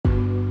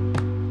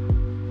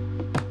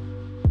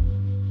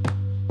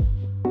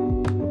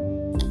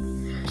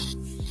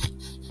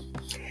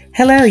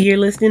Hello, you're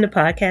listening to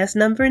podcast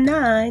number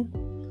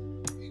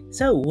 9.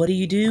 So, what do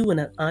you do when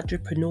an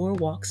entrepreneur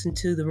walks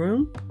into the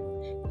room?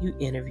 You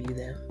interview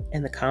them,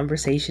 and the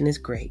conversation is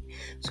great.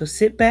 So,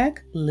 sit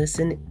back,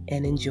 listen,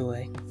 and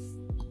enjoy.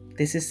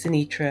 This is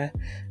Sinitra.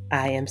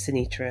 I am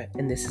Sinitra,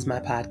 and this is my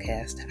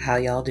podcast. How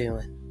y'all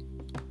doing?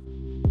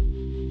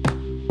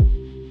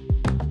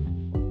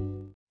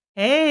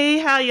 Hey,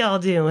 how y'all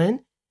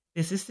doing?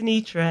 This is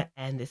Sinitra,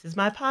 and this is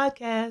my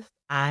podcast.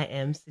 I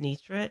am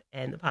Sinitra,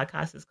 and the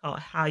podcast is called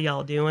How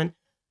Y'all Doing?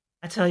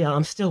 I tell y'all,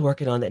 I'm still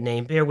working on that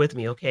name. Bear with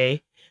me,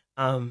 okay?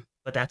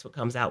 But that's what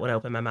comes out when I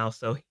open my mouth.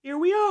 So here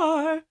we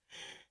are.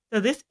 So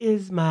this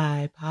is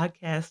my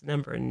podcast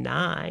number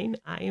 9.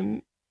 I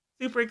am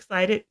super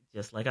excited,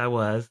 just like I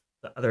was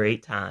the other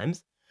 8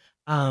 times.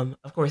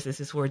 Of course, this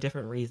is for a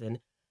different reason.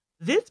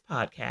 This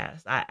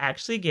podcast, I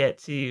actually get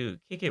to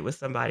kick it with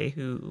somebody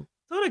who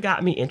sort of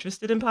got me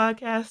interested in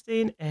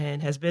podcasting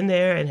and has been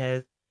there and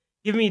has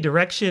given me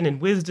direction and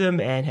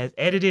wisdom and has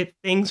edited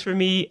things for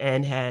me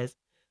and has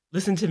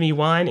listened to me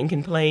whine and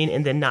complain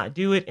and then not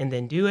do it and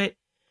then do it.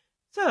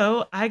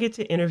 So I get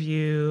to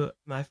interview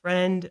my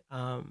friend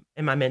and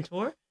my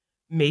mentor,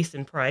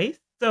 Mason Price.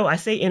 So I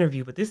say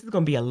interview, but this is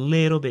going to be a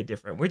little bit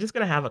different. We're just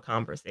going to have a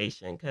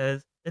conversation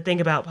because the thing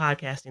about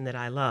podcasting that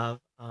I love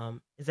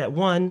is that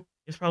one,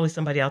 there's probably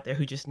somebody out there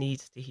who just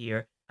needs to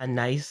hear a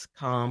nice,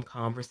 calm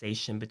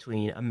conversation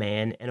between a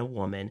man and a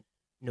woman.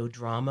 No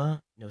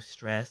drama, no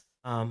stress,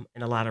 and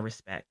a lot of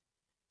respect.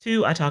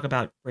 2, I talk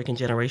about breaking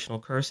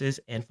generational curses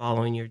and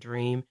following your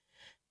dream.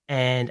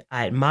 And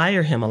I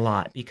admire him a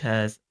lot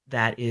because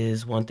that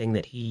is one thing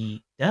that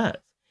he does.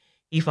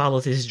 He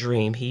follows his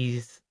dream.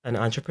 He's an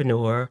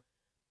entrepreneur.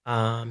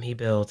 He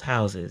builds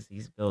houses.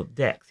 He's built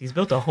decks. He's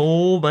built a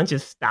whole bunch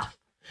of stuff.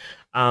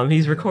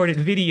 He's recorded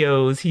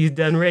videos. He's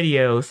done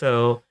radio.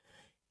 So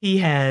he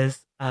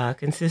has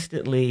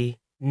consistently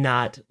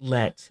not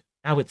let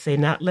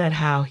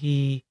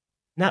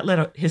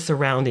his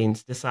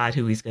surroundings decide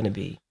who he's going to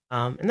be.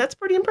 And that's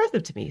pretty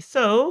impressive to me.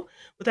 So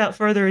without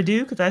further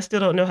ado, because I still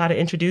don't know how to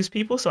introduce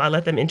people, so I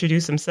let them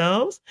introduce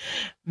themselves.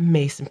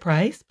 Mason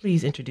Price,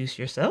 please introduce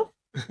yourself.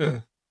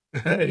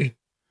 Hey.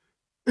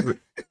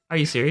 Are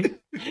you serious?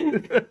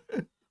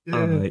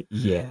 Yeah.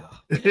 Yeah.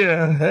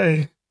 Yeah.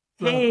 Hey.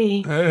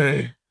 Hey.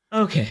 Hey.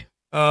 Okay.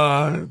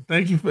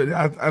 Thank you for.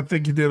 I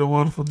think you did a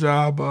wonderful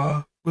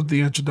job with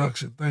the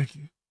introduction. Thank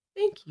you.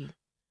 Thank you.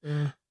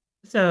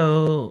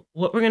 So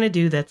what we're going to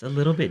do that's a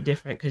little bit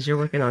different because you're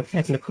working on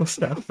technical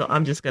stuff. So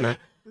I'm going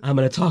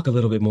to talk a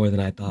little bit more than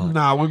I thought.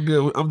 Nah, we're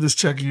good. I'm just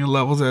checking your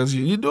levels as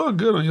you're doing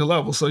good on your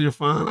level. So you're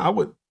fine. I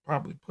would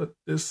probably put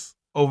this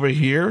over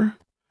here.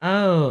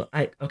 Oh,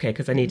 okay.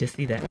 Because I need to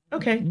see that.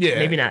 Okay. Yeah.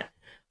 Maybe not.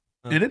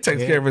 And it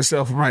takes care of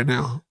itself right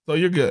now. So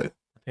you're good.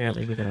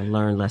 Apparently we're going to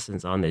learn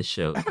lessons on this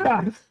show. Is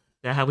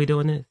that how we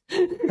doing this?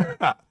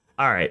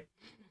 All right.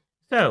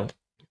 So,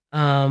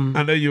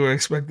 I know you were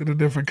expecting a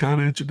different kind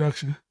of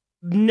introduction.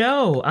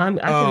 No,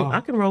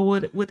 I can roll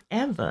with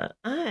whatever.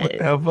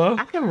 Whatever?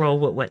 I can roll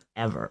with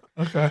whatever.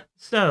 Okay.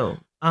 So,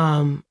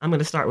 I'm going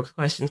to start with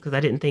questions because I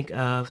didn't think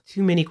of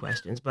too many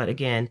questions. But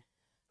again,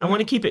 I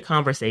want to keep it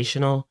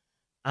conversational.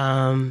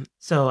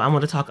 So I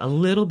want to talk a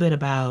little bit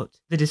about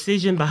the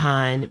decision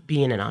behind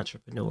being an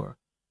entrepreneur.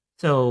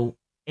 So,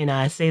 and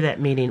I say that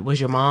meaning, was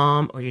your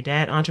mom or your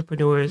dad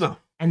entrepreneurs? No.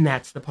 And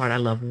that's the part I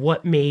love.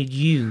 What made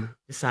you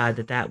decide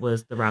that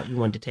was the route you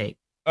wanted to take?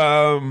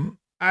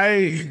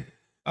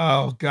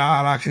 Oh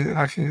God, I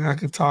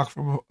can talk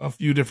from a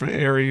few different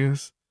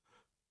areas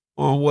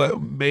on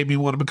what made me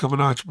want to become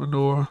an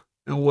entrepreneur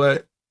and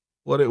what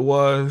it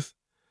was.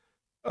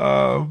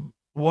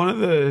 One of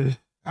the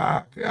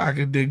I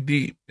can dig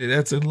deep.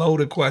 That's a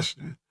loaded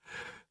question.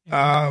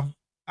 I'll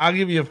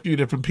give you a few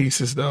different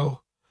pieces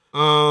though.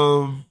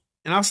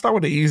 And I'll start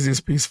with the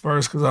easiest piece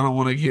first because I don't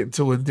want to get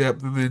too in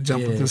depth and then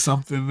jump into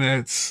something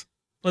that's.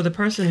 Well, the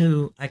person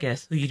who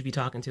you'd be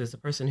talking to is the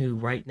person who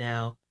right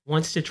now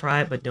wants to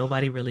try it, but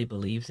nobody really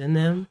believes in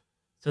them.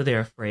 So they're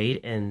afraid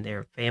and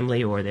their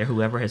family or their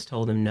whoever has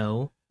told them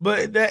no.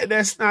 But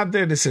that's not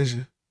their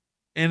decision.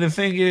 And the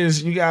thing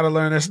is, you got to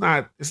learn it's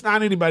not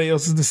anybody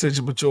else's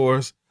decision but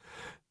yours.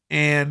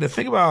 And the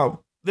thing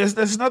about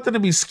there's nothing to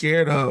be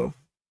scared of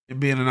in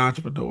being an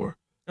entrepreneur.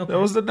 Okay. That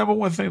was the number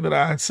one thing that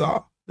I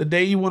saw. The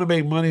day you want to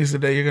make money is the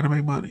day you're going to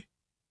make money.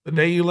 The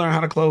day you learn how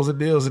to close a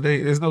deal is the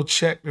day. There's no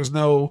check. There's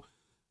no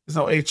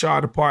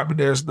HR department.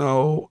 There's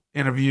no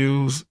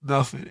interviews,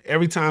 nothing.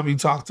 Every time you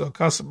talk to a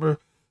customer,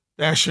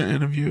 that's your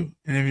interview.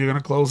 And if you're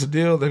going to close a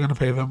deal, they're going to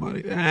pay them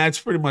money. And that's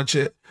pretty much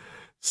it.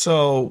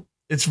 So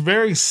it's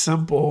very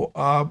simple.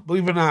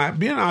 Believe it or not,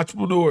 being an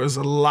entrepreneur is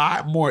a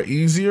lot more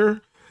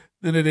easier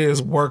than it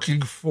is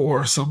working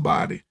for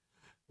somebody.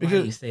 Because why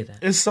do you say that?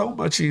 It's so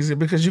much easier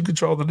because you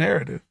control the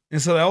narrative.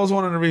 And so that was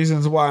one of the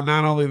reasons why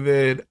not only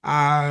did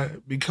I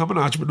become an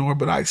entrepreneur,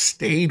 but I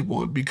stayed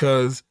one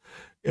because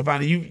if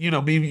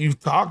you've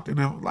talked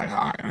and I'm like,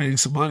 all right, I need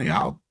some money,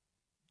 I'll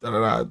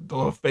throw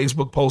a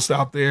Facebook post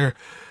out there.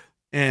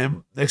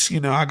 And next thing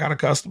you know, I got a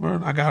customer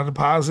and I got a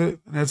deposit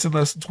and that's in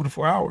less than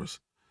 24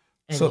 hours.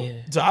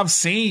 So I've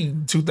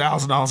seen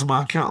 $2,000 in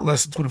my account in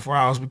less than 24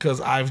 hours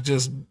because I've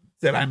just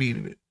said I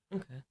needed it.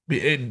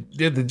 Okay. And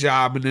did the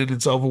job, and then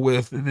it's over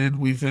with, and then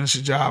we finish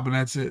the job, and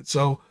that's it.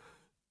 So,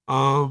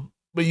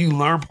 but you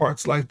learn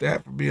parts like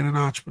that from being an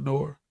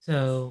entrepreneur.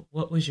 So,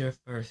 what was your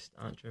first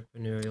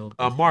entrepreneurial business?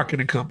 A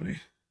marketing company.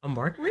 A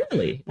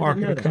really?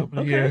 Marketing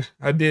company, okay. yeah.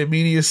 I did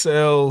media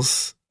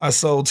sales. I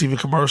sold TV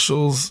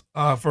commercials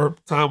for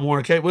Time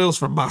Warner Cable. It was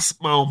for my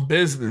own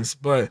business,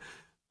 but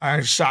I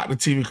shot the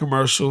TV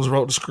commercials,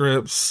 wrote the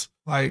scripts,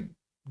 like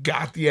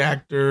got the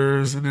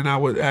actors, and then I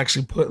would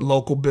actually put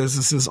local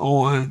businesses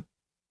on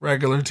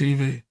regular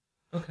TV.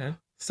 Okay.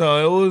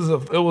 So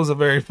it was a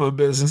very fun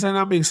business, and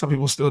I mean, some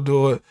people still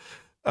do it.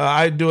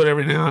 I do it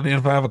every now and then.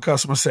 If I have a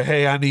customer say,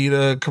 "Hey, I need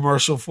a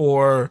commercial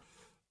for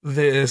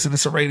this," and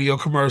it's a radio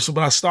commercial,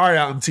 but I started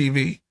out in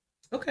TV.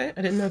 Okay,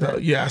 I didn't know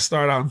that. Yeah, I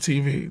started out in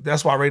TV.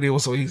 That's why radio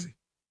was so easy.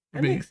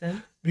 That makes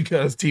sense.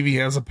 Because TV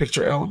has a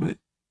picture element,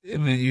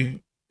 and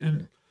then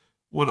and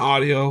one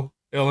audio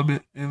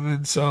element, and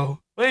then so.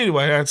 But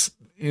anyway, that's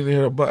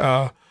either.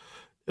 But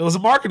it was a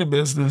marketing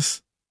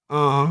business,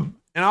 and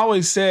I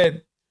always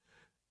said,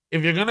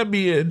 if you're gonna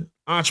be an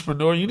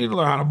entrepreneur, you need to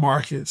learn how to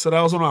market. So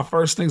that was one of my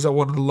first things I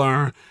wanted to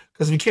learn.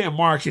 Because if you can't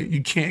market,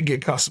 you can't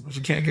get customers.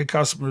 You can't get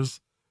customers.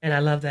 And I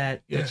love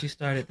that you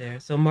started there.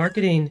 So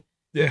marketing,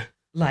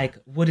 like,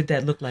 what did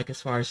that look like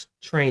as far as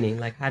training?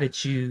 Like, how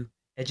did you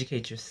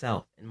educate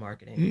yourself in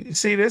marketing? You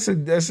see, that's a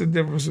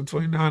difference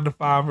between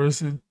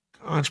 9-to-5ers and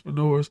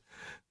entrepreneurs.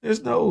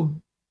 There's no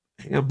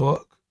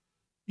handbook.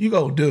 You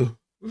go do.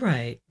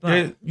 Right.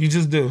 But you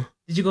just do.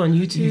 Did you go on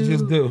YouTube? You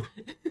just do.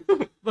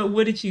 But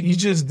what did you do? You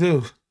just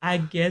do. I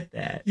get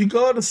that. You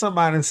go to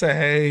somebody and say,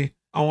 "Hey,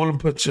 I want to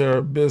put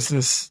your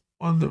business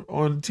on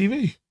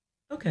TV."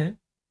 Okay.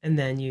 And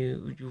then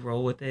you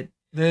roll with it.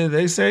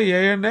 They say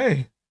yay or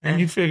nay.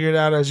 And you figure it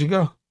out as you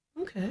go.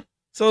 Okay.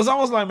 So it's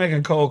almost like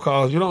making cold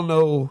calls. You don't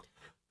know.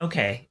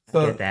 Okay.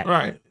 I get that.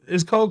 Right.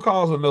 It's cold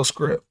calls with no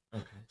script.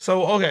 Okay.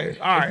 So, okay.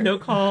 All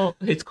right.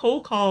 It's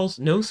cold calls,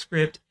 no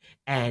script,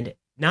 and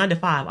 9 to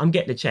 5. I'm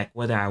getting to check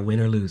whether I win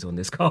or lose on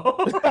this call.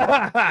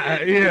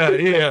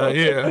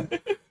 yeah.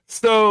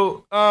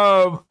 So,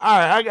 all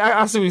right.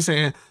 I see what you're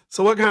saying.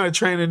 So what kind of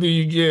training do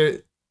you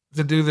get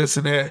to do this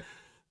and that?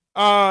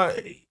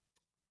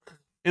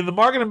 In the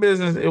marketing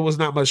business, it was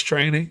not much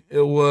training.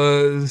 It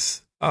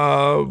wasn't.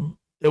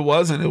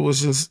 It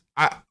was just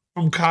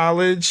from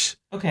college.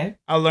 Okay.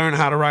 I learned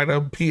how to write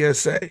a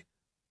PSA,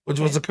 which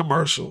was a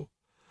commercial.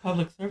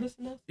 Public service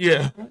announcement?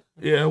 Yeah.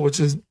 Yeah, which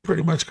is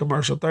pretty much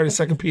commercial.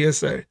 30-second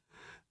PSA.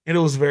 And it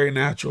was very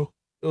natural.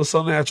 It was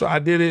so natural. I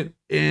did it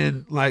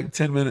in like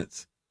 10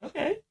 minutes.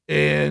 Okay.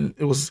 And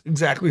it was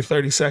exactly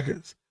 30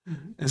 seconds.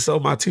 Mm-hmm. And so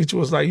my teacher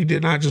was like, "You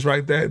did not just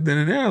write that then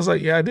and there." I was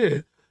like, "Yeah, I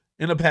did."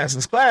 Ended up passing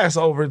this class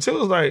over it too. It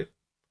was like,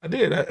 I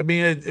did. I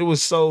mean, it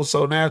was so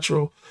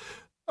natural.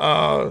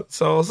 So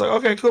I was like,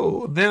 okay,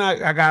 cool. Then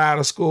I got out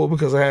of school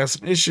because I had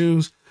some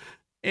issues.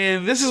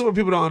 And this is what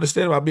people don't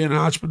understand about being an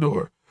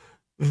entrepreneur.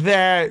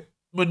 That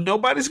when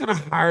nobody's going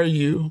to hire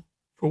you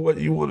for what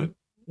you want to,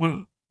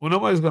 when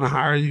nobody's going to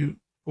hire you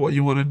for what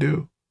you want to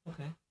do,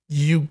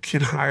 you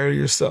can hire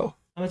yourself.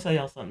 I'm going to tell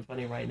y'all something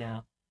funny right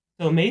now.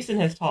 So Mason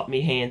has taught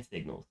me hand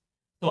signals.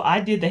 So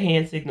I did the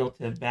hand signal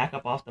to back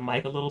up off the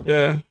mic a little bit.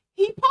 Yeah.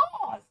 He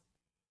paused.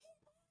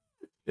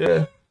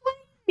 Yeah.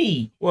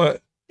 Me.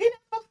 What? They're not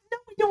supposed to know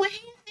we're doing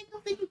hand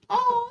signals and you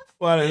pause.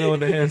 Well, I didn't know what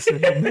the hand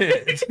signal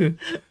meant. You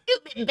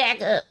been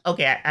back up.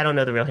 Okay, I don't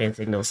know the real hand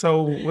signal.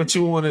 So what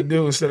you want to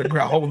do instead of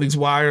holding these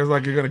wires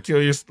like you're gonna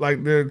kill your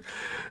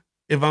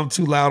if I'm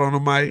too loud on the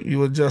mic,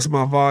 you adjust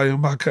my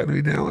volume by cutting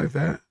me down like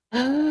that.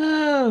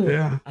 Oh,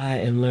 yeah. I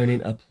am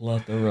learning a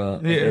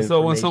plethora. Yeah.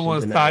 So when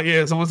someone's talking,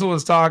 when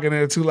someone's talking and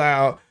they're too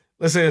loud,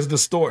 let's say it's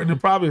distorting. It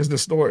probably is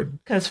distorting.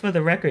 Because for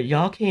the record,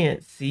 y'all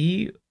can't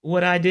see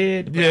what I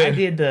did. But I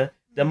did the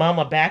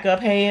mama backup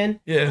hand.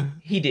 Yeah.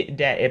 He did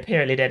that.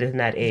 Apparently, that is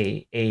not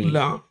a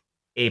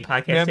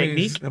podcast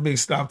technique. That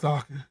means stop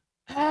talking.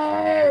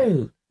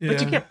 Oh. Yeah.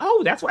 But you kept.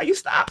 Oh, that's why you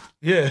stopped.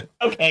 Yeah.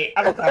 Okay.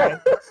 I'm sorry.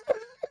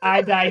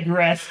 I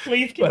digress.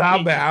 Please continue. But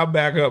I'll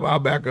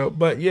back up.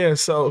 But yeah,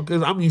 so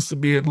because I'm used to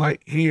being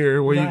like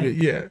here where you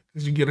get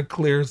because you get a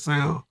clear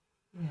sound.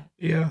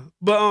 Yeah.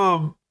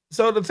 But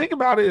so the thing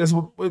about it is,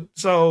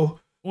 so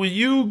when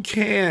you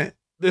can't,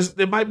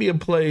 there might be a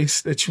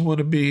place that you want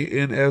to be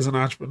in as an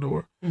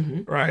entrepreneur,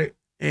 right?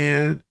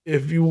 And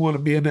if you want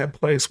to be in that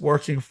place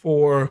working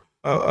for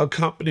a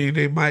company,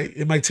 it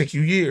might take you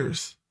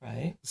years,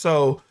 right?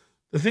 So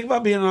the thing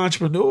about being an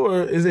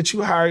entrepreneur is that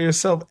you hire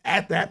yourself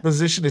at that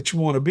position that you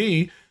want to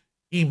be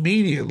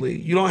immediately.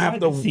 You don't have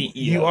to.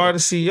 You are the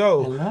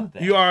CEO. I love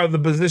that. You are the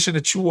position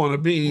that you want to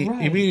be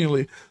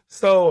immediately.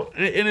 So,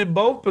 and in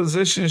both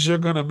positions, you're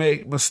going to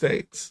make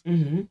mistakes.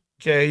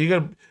 Okay,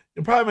 you'll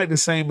probably make the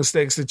same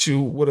mistakes that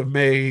you would have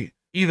made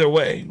either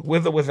way,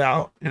 with or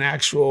without an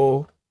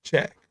actual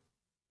check.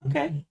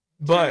 Okay.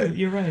 But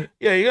you're right.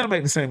 Yeah, you're going to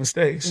make the same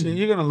mistakes.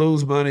 You're going to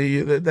lose money.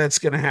 That's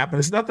going to happen.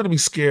 It's nothing to be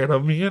scared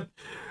of. I mean,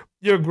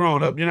 you're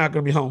grown up. You're not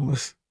going to be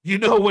homeless. You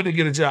know when to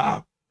get a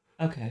job.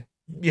 Okay.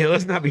 Yeah,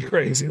 let's not be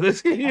crazy.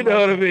 Let's, you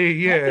know what I mean?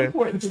 Yeah. That's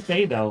important to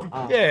say, though.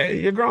 Yeah,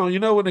 you're grown. You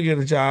know when to get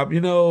a job.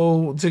 You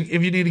know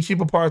if you need to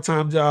keep a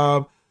part-time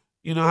job,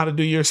 you know how to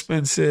do your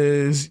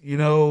expenses. You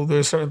know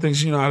there's certain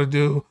things you know how to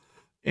do,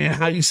 and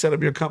how you set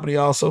up your company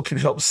also can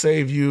help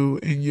save you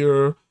in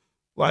your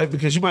life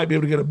because you might be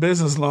able to get a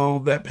business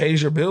loan that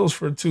pays your bills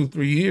for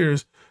 2-3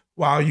 years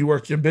while you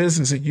work your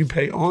business and you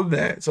pay on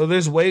that. So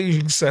there's ways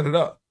you can set it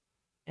up.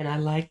 And I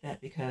like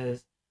that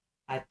because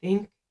I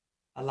think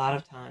a lot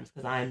of times,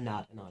 because I'm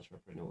not an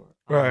entrepreneur,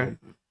 Right.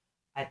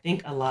 I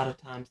think a lot of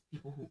times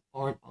people who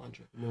aren't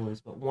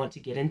entrepreneurs but want to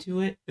get into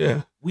it,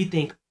 Yeah. we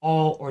think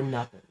all or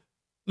nothing.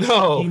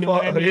 No. You know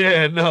what I mean?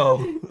 Yeah. No.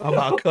 I'm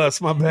about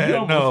cuss. My You bad.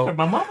 almost No. heard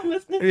my mama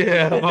listening.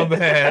 Yeah, my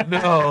bad.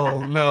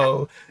 No,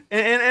 no.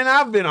 And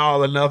I've been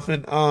all or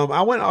nothing.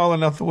 I went all or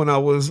nothing when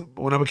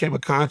I became a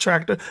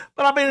contractor,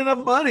 but I made enough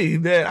money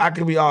that I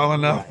could be all or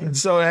nothing. Right.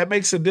 So that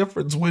makes a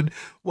difference when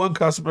one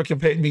customer can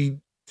pay me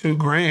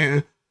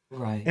 $2,000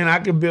 Right. and I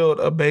can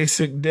build a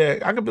basic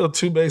deck. I can build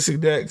 2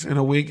 basic decks in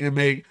a week and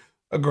make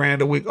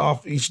 $1,000 a week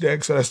off each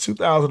deck. So that's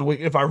 2,000 a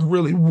week if I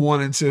really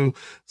wanted to.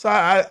 So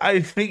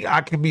I think I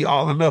can be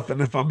all or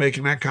nothing if I'm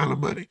making that kind of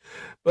money.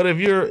 But if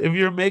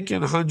you're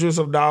making hundreds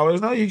of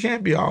dollars, no, you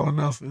can't be all or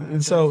nothing.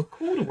 And so it's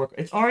cool to work.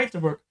 It's all right to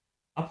work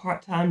a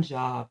part-time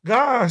job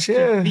gosh, to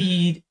yeah.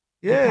 feed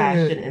the Yeah.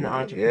 passion and the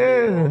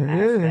entrepreneurial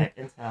Yeah. aspect.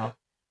 And so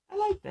I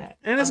like that.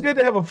 And it's good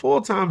to have a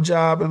full-time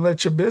job and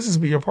let your business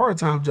be your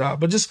part-time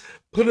job, but just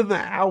put in the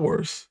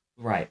hours.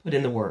 Right. Put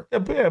in the work. Yeah,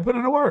 put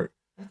in the work.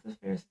 That's a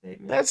fair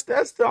statement.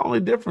 That's the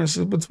only difference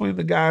between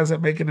the guys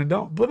that make it and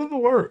don't. Put in the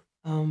work.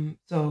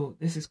 So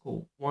this is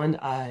cool. One,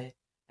 I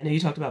know you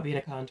talked about being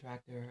a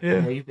contractor. Yeah. I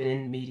know you've been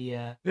in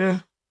media. Yeah.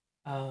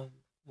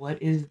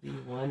 What is the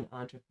one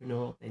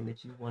entrepreneurial thing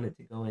that you wanted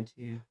to go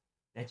into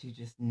that you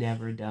just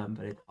never done,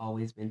 but it's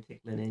always been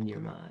tickling in your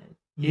mind?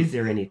 Is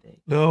there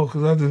anything? No,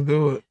 because I just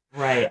do it.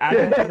 Right.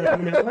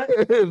 You know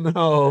what?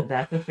 No.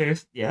 That's a fair.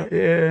 Yeah.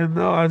 Yeah,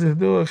 no, I just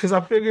do it because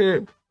I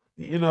figured,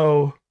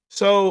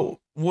 So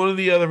one of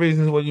the other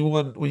reasons when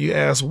you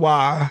ask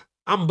why,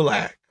 I'm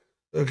black,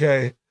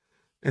 okay,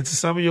 and to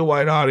some of your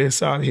white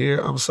audience out here,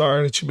 I'm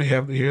sorry that you may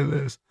have to hear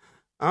this.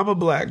 I'm a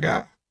black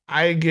guy.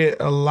 I get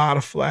a lot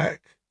of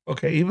flack.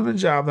 Okay, even the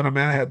job that I'm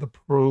at, I had to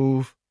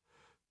prove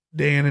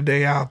day in and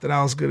day out that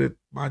I was good at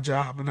my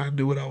job and I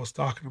knew what I was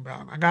talking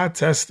about. I got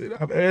tested.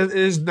 It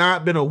has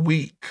not been a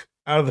week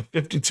out of the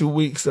 52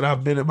 weeks that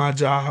I've been at my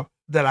job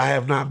that I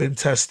have not been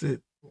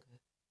tested.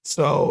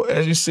 So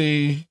as you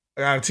see,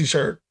 I got a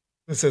t-shirt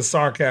that says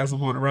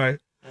sarcasm on it, right?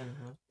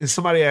 And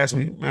somebody asked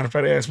me, matter of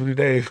fact, they asked me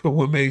today,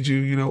 what made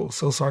you,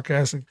 so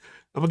sarcastic?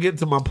 I'm gonna get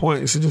to my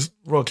point, so just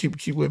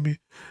keep with me.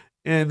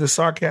 And the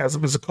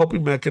sarcasm is a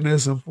coping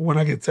mechanism for when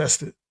I get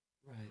tested.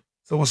 Right.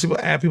 So when people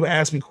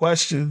ask me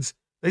questions,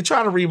 they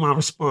try to read my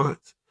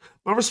response.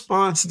 My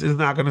response is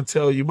not going to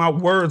tell you. My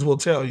words will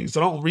tell you. So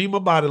don't read my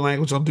body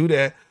language. Don't do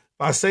that.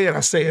 If I say it,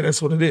 I say it.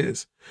 That's what it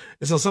is.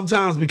 And so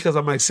sometimes because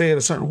I might say it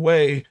a certain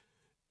way,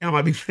 and I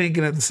might be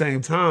thinking at the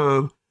same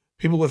time,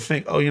 people would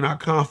think, oh, you're not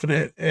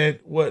confident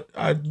at what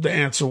the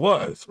answer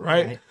was,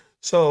 right?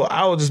 So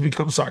I will just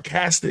become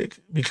sarcastic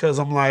because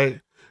I'm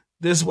like,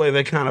 this way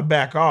they kind of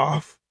back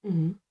off.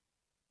 Mm-hmm.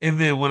 And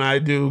then when I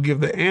do give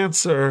the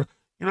answer,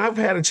 I've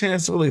had a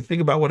chance to really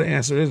think about what the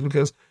answer is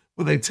because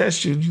when they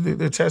test you,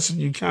 they're testing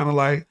you kind of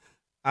like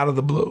out of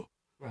the blue.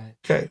 Right.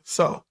 Okay.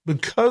 So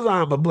because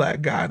I'm a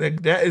black guy,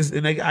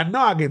 I know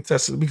I get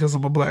tested because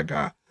I'm a black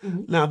guy.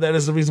 Mm-hmm. Now that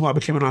is the reason why I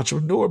became an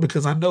entrepreneur,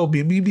 because I know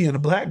me being a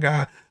black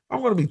guy,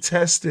 I'm going to be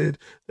tested.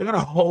 They're going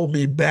to hold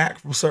me back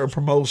from certain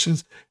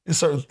promotions and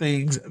certain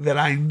things that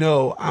I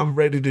know I'm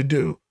ready to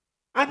do.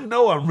 I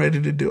know I'm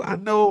ready to do. I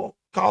know,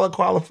 call it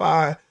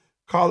qualified,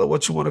 call it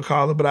what you want to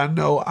call it, but I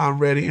know I'm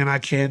ready and I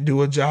can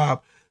do a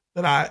job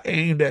that I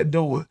aimed at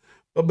doing.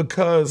 But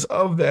because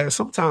of that,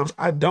 sometimes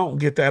I don't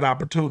get that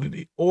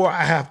opportunity, or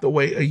I have to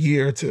wait a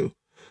year or two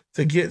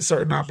to get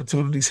certain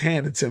opportunities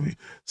handed to me.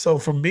 So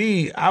for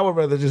me, I would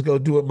rather just go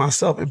do it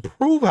myself and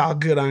prove how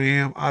good I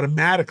am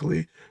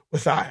automatically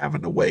without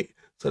having to wait.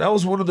 So that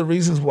was one of the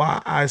reasons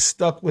why I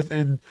stuck with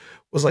and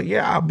was like,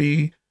 yeah, I'll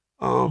be,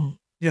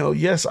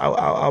 yes,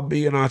 I'll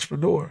be an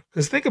entrepreneur.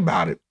 Because think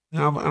about it,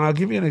 and I'll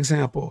give you an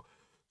example.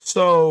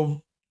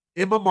 So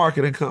in my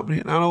marketing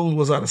company, not only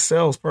was I a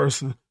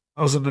salesperson,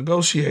 I was a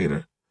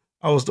negotiator,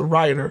 I was the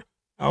writer,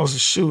 I was the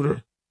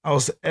shooter, I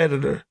was the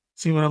editor.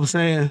 See what I'm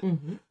saying?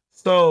 Mm-hmm.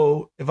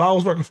 So if I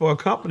was working for a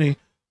company,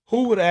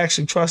 who would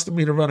actually trust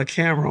me to run a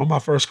camera on my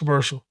first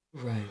commercial?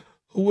 Right.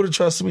 Who would have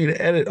trusted me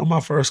to edit on my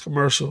first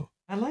commercial?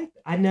 I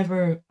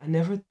never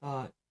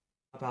thought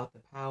about the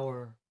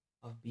power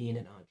of being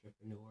an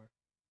entrepreneur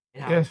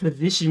and how it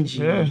positions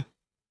you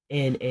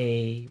in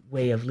a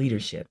way of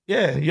leadership.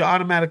 Yeah, you're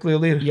automatically a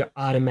leader. You're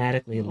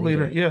automatically a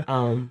leader. Yeah.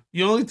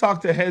 You only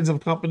talk to heads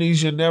of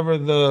companies. You're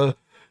never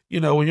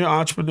when you're an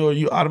entrepreneur,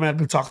 you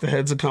automatically talk to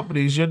heads of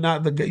companies. You're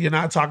not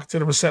talking to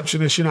the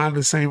receptionist. You're not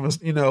the same as,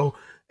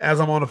 as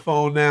I'm on the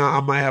phone now,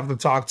 I might have to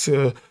talk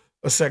to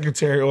a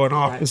secretary or an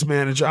office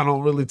manager. I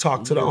don't really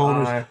talk to the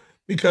owners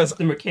because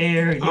customer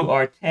care, you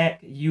are tech,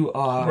 you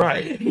are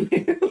right.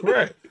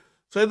 Correct.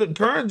 So the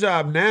current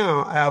job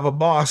now, I have a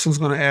boss who's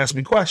going to ask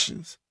me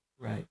questions.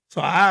 Right.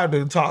 So I have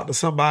to talk to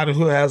somebody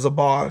who has a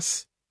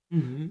boss,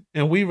 and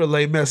we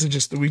relay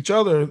messages to each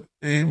other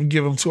and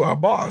give them to our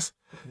boss.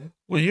 Okay.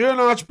 When you're an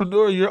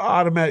entrepreneur, you're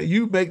automatic.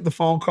 You make the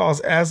phone calls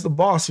as the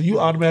boss, so you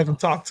automatically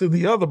talk to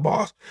the other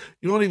boss.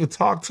 You don't even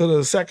talk to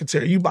the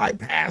secretary. You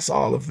bypass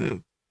all of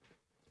them.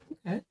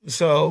 Okay.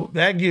 So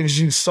that gives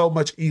you so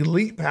much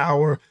elite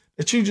power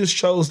that you just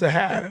chose to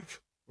have.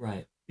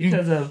 Right.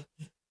 Because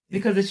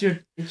it's your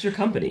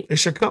company.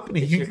 It's your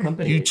company. It's your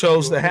company. You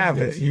chose It's your to have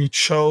business. it. You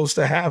chose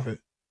to have it.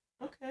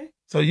 Okay.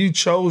 So you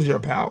chose your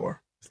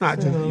power. It's not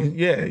just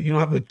you don't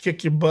have to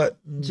kick your butt.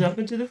 Jump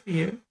into the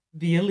fear.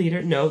 Be a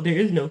leader. No, there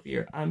is no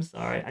fear. I'm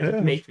sorry. I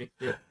just matrixed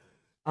it.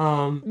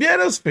 Yeah,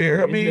 there's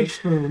fear. I mean, no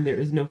spoon. There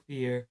is no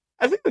fear.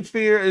 I think the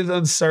fear is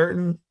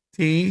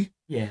uncertainty.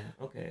 Yeah.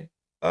 Okay.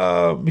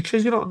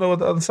 Because you don't know what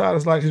the other side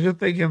is like. Because you're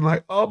thinking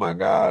like, oh my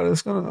God,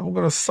 I'm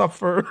gonna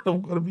suffer.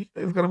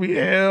 It's gonna be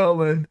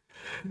hell, and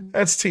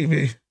that's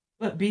TV.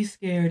 But be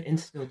scared and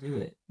still do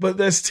it. But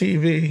that's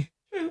TV.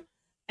 True.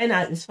 And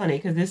it's funny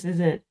because this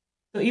isn't.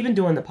 So even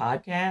doing the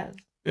podcast,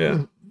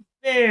 yeah,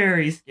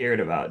 very scared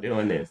about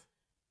doing this.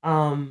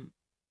 And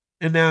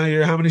now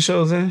you're how many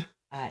shows in?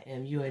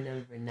 You are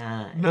number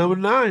 9. Number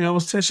 9. You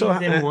almost 10 shows.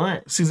 Season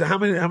 1. Season. How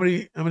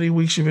many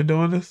weeks you been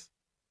doing this?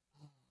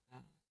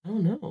 I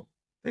don't know.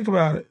 Think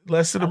about it.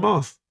 Less than a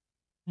month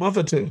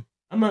or two.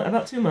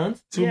 About 2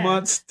 months. 2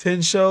 months,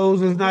 10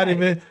 shows is not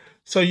even.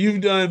 So you've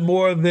done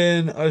more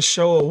than a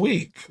show a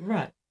week.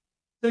 Right.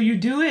 So you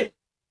do it,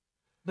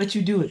 but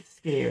you do it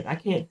scared. I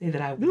can't say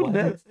that I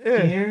wasn't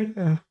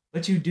scared,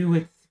 but you do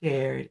it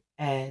scared,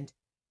 and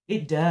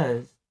it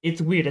does. It's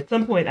weird. At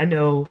some point, I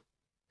know,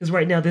 because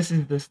right now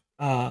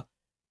I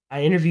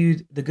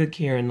interviewed the Good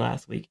Karen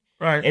last week.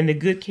 Right. And the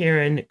Good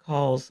Karen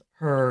calls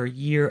her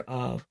year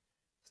of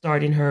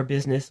starting her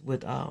business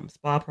with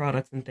spa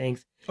products and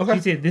things. Okay.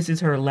 She said this is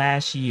her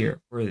last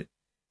year,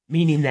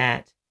 meaning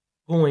that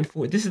going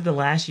forward, this is the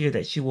last year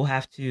that she will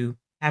have to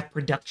have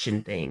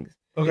production things.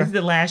 Okay. This is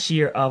the last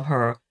year of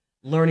her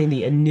learning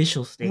the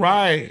initial stage.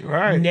 Right.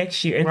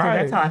 Next year. And so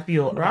that's how I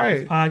feel about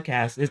this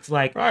podcast. It's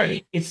like,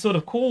 it's sort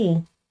of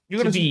cool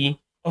to be,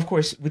 of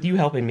course, with you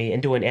helping me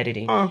and doing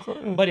editing.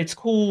 But it's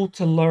cool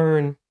to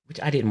learn,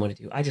 which I didn't want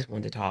to do. I just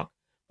wanted to talk.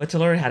 But to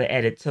learn how to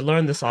edit, to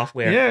learn the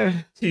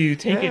software, to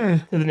take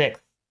it to the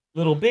next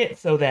little bit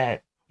so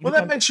that...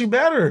 that makes you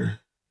better.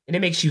 And it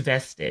makes you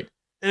vested.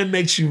 It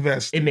makes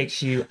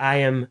you...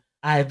 I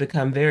have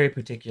become very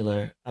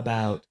particular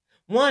about...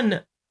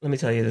 One, let me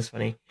tell you this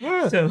funny.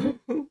 Yeah. So,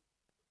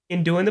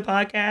 in doing the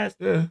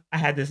podcast, I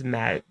had this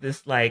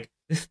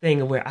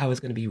thing where I was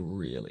going to be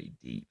really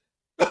deep.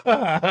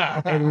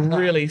 And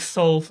really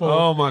soulful.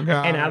 Oh my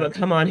God. And I would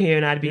come on here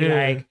and I'd be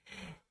like,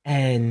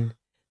 and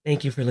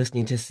thank you for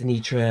listening to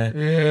Sinitra.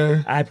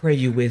 Yeah. I pray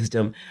you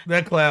wisdom.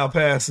 That cloud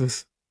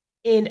passes.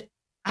 And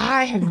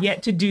I have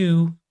yet to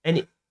do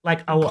a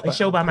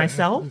show by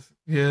myself.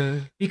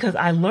 Yeah. Because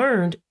I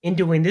learned in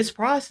doing this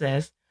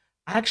process,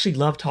 I actually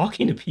love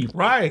talking to people.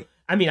 Right.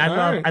 I mean,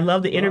 I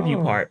love the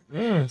interview part.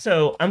 Yeah.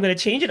 So I'm going to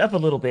change it up a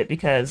little bit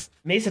because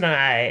Mason and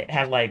I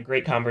have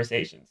great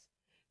conversations.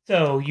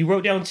 So you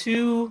wrote down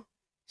two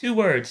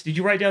words. What did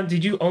you write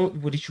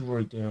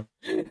down?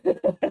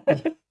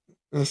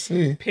 Let's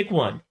see. Pick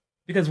one.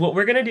 Because what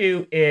we're going to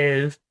do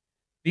is,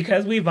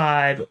 because we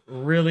vibe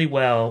really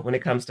well when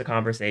it comes to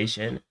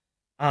conversation,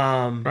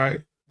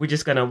 right. We're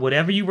just going to,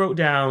 whatever you wrote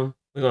down,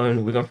 we're going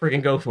to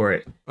freaking go for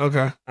it.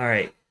 Okay. All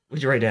right. What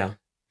did you write down?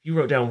 You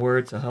wrote down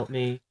words to help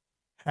me.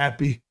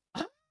 Happy.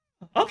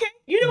 Okay.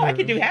 You know I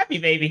can do happy,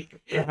 baby.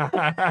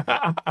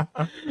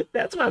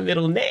 That's my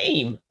middle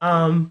name.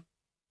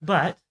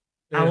 But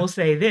I will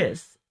say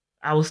this.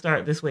 I will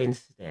start this way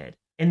instead.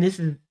 And this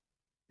is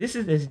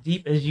as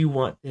deep as you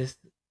want this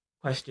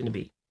question to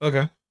be.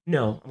 Okay.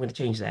 No, I'm going to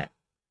change that.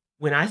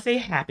 When I say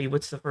happy,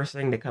 what's the first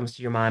thing that comes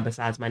to your mind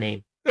besides my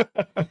name?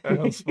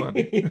 That's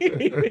funny.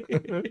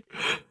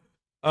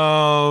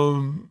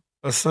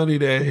 A sunny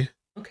day.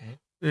 Okay.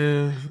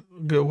 Yeah,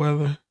 good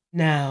weather.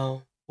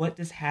 Now, what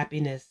did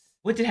happiness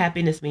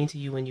mean to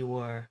you when you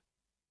were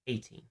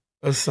 18?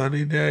 A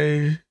sunny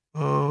day.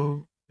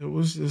 It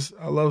was just,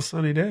 I love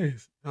sunny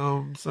days.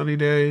 Sunny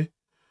day,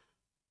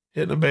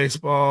 hitting a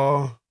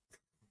baseball.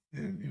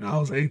 And, I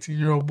was an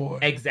 18-year-old boy.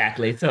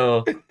 Exactly.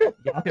 So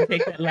y'all can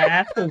take that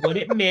laugh for what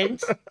it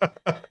meant.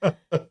 All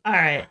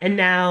right. And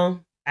now,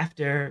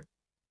 after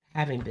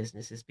having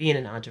businesses, being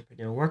an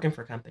entrepreneur, working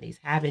for companies,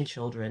 having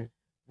children,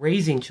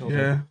 raising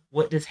children,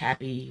 what does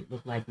happy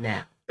look like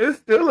now? It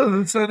still is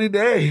a sunny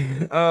day.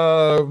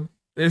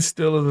 It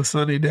still is a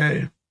sunny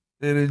day.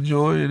 And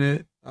enjoying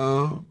it.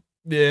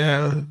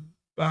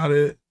 About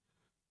it.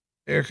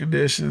 Air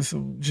conditioning,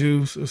 some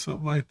juice or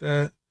something like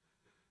that.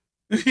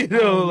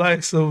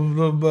 Like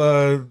some,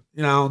 I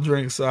don't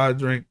drink, so I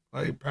drink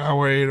like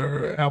Powerade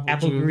or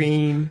apple juice.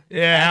 Green.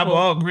 Yeah,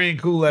 all green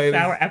Kool-Aid.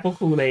 Sour apple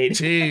Kool-Aid.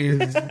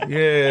 Jeez,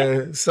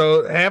 yeah.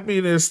 So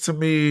happiness to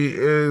me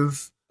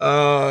is,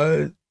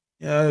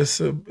 Yeah, it's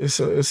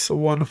a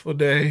wonderful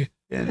day,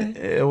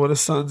 and when the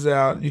sun's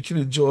out, you can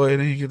enjoy it,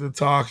 and you get to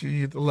talk, and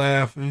you get to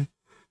laugh, and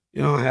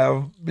you don't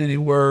have many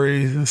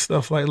worries and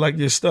stuff like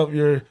your stuff.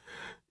 Your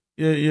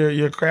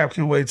crap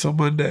can wait till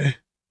Monday.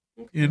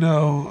 You Okay.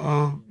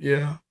 know,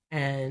 yeah,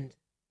 And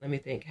let me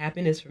think.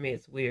 Happiness for me,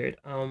 it's weird.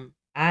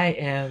 I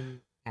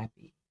am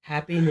happy.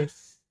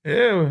 Happiness,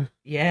 yeah,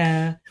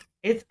 yeah.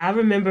 It's I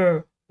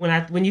remember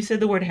when you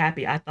said the word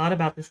happy, I thought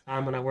about this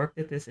time when I worked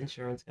at this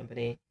insurance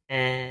company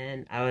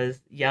and I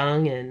was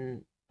young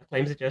and a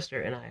claims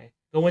adjuster and I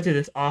go into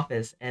this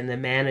office and the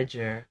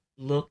manager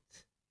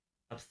looked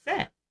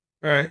upset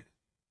right,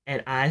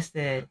 and I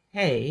said,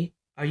 "Hey,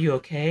 are you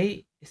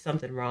okay? Is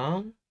something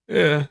wrong?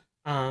 yeah.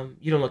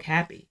 You don't look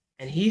happy."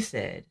 And he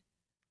said,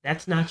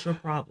 "That's not your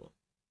problem."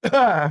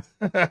 Such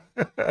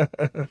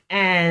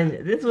And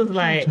this was a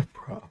like,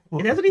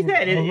 that's what he problem.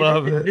 said. I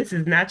love it. This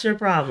is not your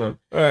problem.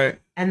 Right,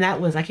 And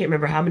that was, I can't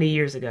remember how many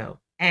years ago.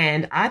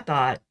 And I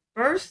thought,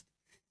 first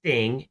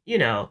thing,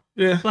 yeah,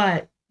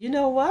 but you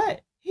know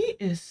what? He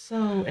is so,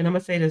 and I'm going to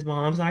say this,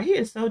 Mom, I'm sorry, he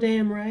is so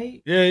damn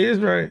right. yeah. He is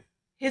right.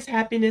 His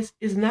happiness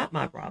is not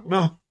my problem.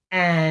 No,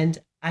 And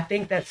I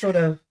think that sort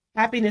of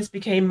happiness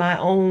became my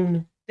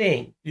own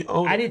thing. you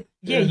own I it. did,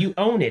 yeah, Yeah, you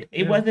own it.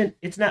 yeah.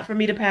 It's not for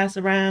me to pass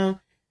around.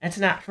 It's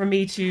not for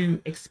me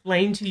to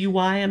explain to you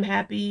why I'm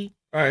happy.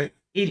 Right.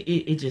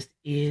 It just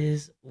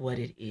is what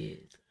it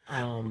is.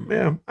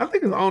 Yeah, I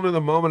think it's owning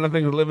the moment. I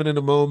think it's living in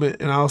the moment,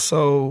 and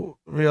also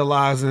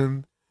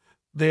realizing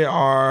there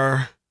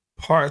are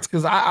parts.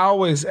 Because I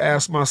always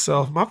ask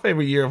myself, my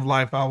favorite year of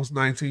life, I was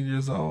 19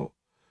 years old.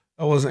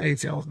 I wasn't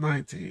 18. I was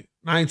 19.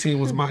 19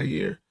 was my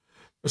year.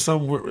 For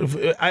some,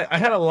 I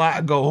had a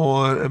lot go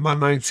on in my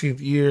 19th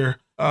year.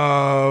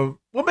 Well,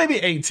 maybe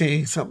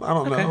 18. Something I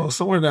don't Okay. know,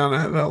 somewhere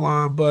down that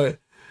line. But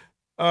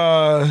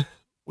uh,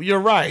 you're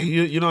right.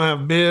 You don't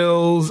have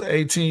bills.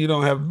 18, you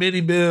don't have many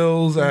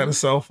bills. I had a Mm-hmm.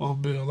 cell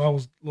phone bill. I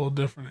was a little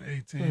different at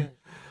 18.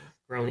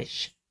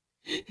 Grownish.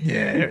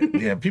 Yeah,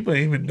 yeah. People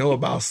didn't even know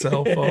about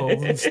cell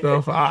phones and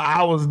stuff.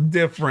 I was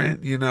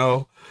different,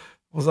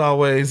 Was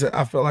always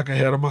I felt like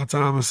ahead of my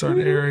time in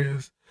certain Mhm.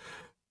 areas.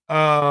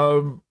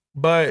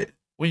 But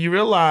when you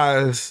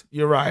realize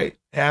you're right,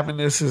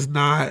 happiness is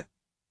not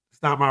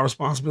it's not my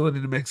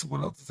responsibility to make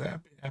someone else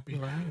happy,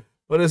 Right.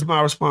 but it's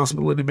my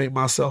responsibility to make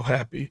myself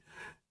happy.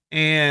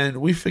 And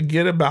we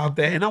forget about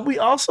that. And we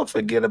also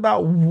forget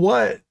about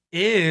what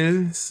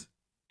is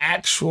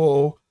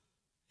actual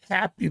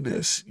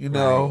happiness.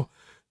 Right.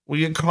 We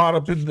get caught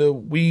up in the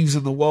weeds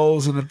and the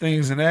woes and the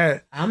things and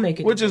that, I'll make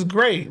it. which is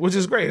great,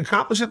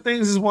 Accomplishing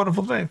things is a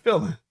wonderful thing,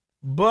 feeling.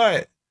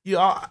 But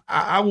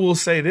I will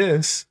say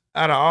this: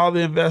 out of all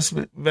the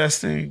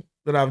investing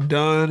that I've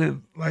done,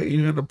 and like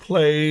even the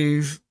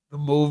plays, the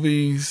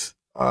movies,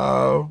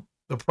 the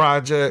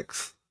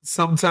projects,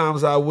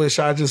 sometimes I wish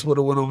I just would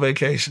have went on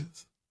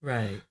vacations.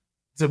 Right.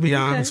 To be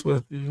Okay. honest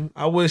with you,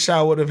 I wish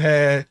I would have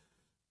had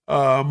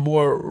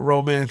more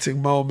romantic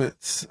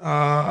moments.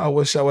 I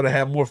wish I would have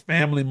had more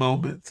family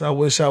moments. I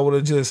wish I would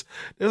have just.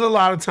 There's a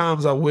lot of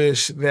times I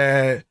wish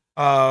that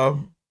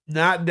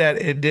not that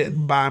it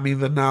didn't buy me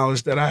the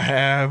knowledge that I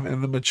have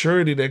and the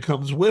maturity that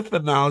comes with the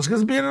knowledge.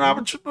 Because being an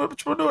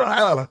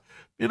entrepreneur,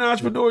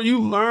 you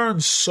learn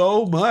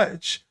so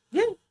much,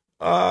 Yeah.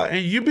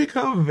 and you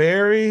become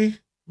very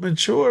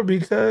mature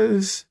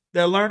because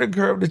that learning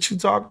curve that you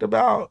talked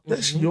about,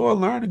 that's Mm-hmm. your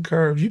learning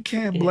curve. You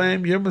can't Yeah.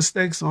 blame your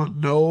mistakes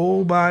on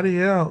nobody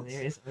else.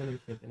 There is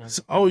ownership in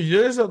So,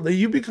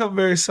 you become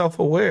very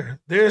self-aware.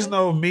 There's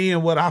no me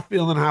and what I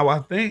feel and how I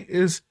think.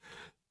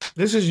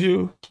 This is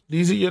you.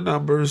 These are your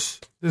numbers.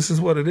 This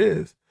is what it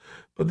is.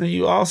 But then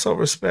you also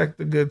respect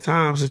the good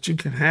times that you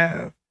can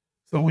have.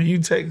 So when you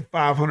take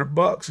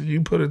 $500 and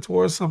you put it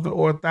towards something,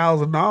 or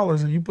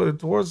 $1,000 and you put it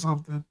towards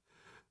something,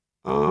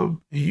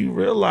 you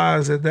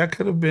realize that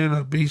could have been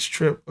a beach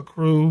trip, a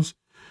cruise,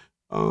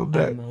 A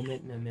that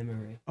moment in a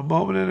memory. a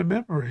moment in a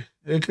memory.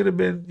 It could have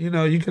been, you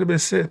could have been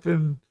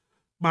sipping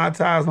Mai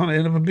Tais on the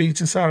end of a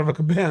beach inside of a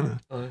cabana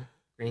Or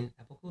green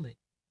apple Kool-Aid.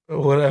 or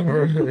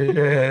whatever.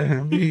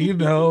 Yeah, I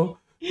mean, or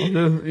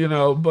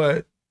just,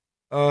 but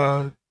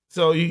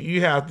so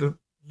you have to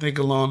think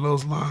along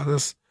those lines.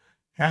 That's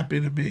happy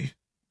to be.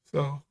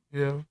 So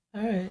yeah,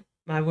 All right.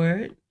 My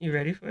word. You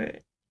ready for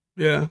it?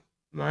 yeah.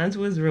 Mine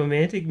was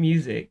romantic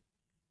music.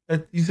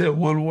 You said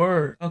one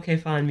word, Okay,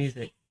 fine,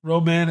 music.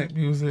 romantic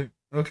music.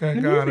 Okay,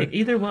 The got music, it.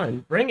 either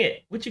one. Bring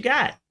it. What you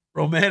got?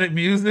 Romantic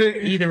music.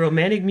 Either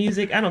romantic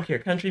music. I don't care.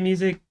 Country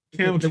music.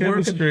 The word could.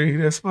 Chemistry.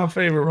 That's my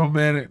favorite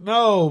romantic.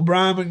 No,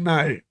 Brian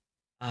McKnight.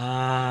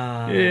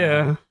 Ah.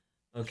 Yeah,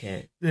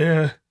 Okay.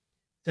 yeah.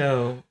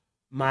 So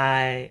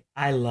I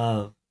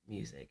love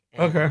music.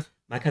 And Okay.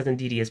 my cousin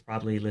Dee Dee is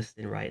probably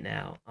listening right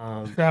now.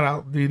 Shout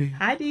out, Didi.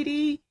 Hi Dee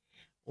Dee.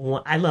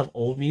 I love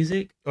old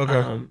music.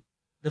 Okay.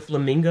 The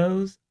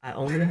Flamingos. I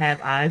only have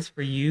eyes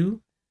for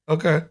you.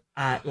 Okay.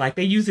 Like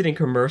they use it in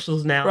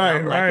commercials now. And Right,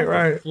 I'm like, right, that's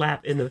a right.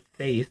 slap in the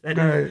face. That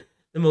is Right.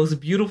 the most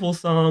beautiful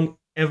song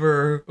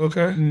ever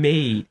Okay.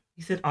 made.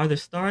 He said, "Are the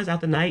stars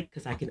out the night?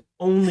 Because I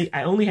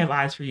only have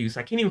eyes for you, so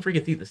I can't even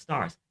freaking see the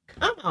stars.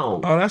 Come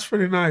on. Oh, that's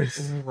pretty nice.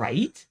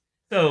 Right?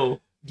 So,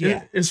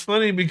 yeah. It's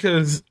funny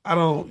because I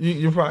don't.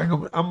 You're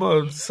probably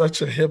gonna,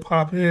 such a hip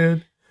hop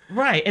head.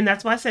 Right. And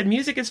that's why I said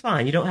music is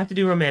fine. You don't have to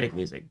do romantic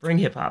music. Bring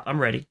hip hop. I'm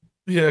ready.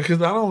 Yeah,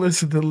 because I don't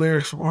listen to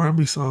lyrics from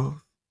R&B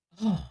songs.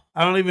 Oh.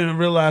 I don't even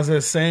realize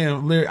they're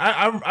saying lyrics.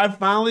 I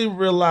finally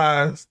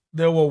realized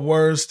there were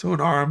words to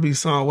an R&B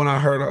song when I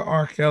heard an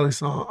R. Kelly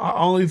song. I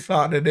only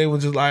thought that they were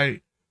just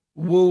like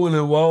wooing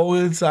and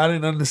woeing, so I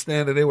didn't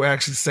understand that they were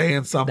actually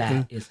saying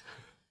something. That is,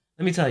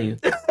 let me tell you,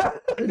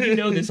 you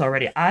know this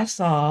already. I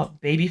saw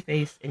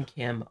Babyface and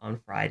Kim on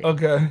Friday.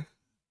 Okay.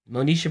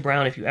 Monisha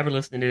Brown, if you ever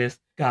listen to this,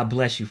 God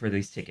bless you for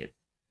these tickets.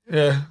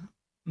 Yeah.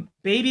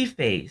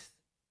 Babyface,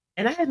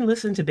 and I hadn't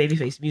listened to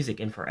Babyface music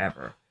in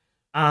forever.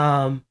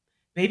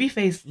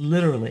 Babyface,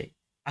 literally,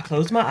 I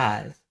closed my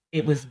eyes.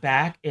 It was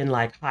back in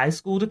like high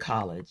school to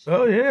college.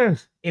 Oh, yeah.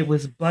 It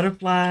was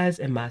butterflies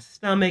in my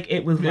stomach.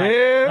 It was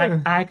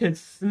like I could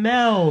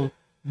smell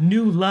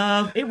new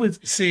love. It was.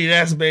 See,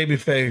 that's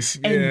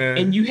Babyface.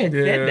 Yeah. And you had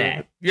said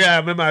that. Yeah, I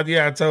remember.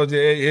 I told you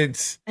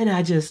it's. And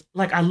I just,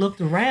 I looked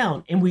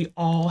around and we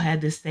all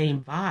had the same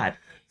vibe.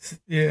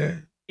 Yeah.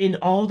 In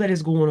all that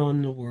is going on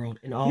in the world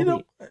and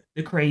all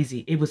the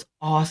crazy, it was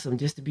awesome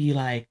just to be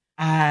like,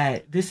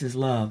 this is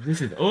love.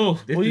 This is,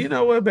 you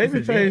know what?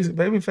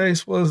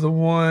 Babyface was the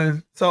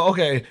one. So,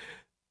 okay.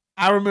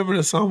 I remember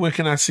the song, When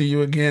Can I See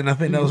You Again? I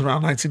think that was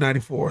around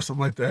 1994 or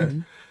something like that. Mm-hmm.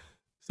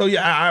 So,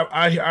 yeah,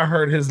 I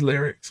heard his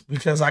lyrics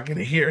because I could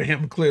hear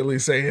him clearly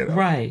say it.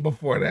 Right.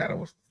 Before that, it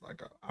was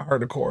like, I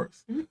heard the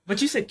chorus. Mm-hmm.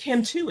 But you said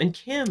Kim too, and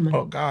Kim.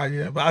 Oh, God,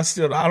 yeah. But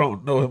I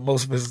don't know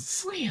most of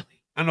his. Really?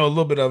 I know a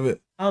little bit of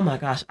it. Oh, my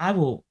gosh. I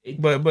will.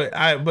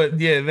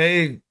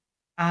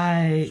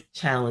 I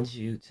challenge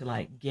you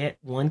to get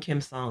one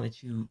Kim song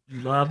that you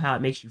love how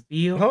it makes you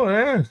feel. Oh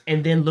yeah.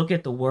 And then look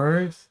at the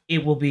words.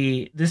 It will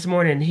be this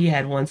morning he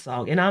had one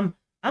song. And I'm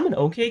an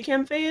okay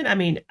Kim fan. I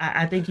mean,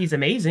 I think he's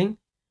amazing.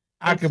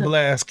 I could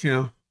blast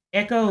Kim.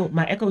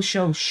 My Echo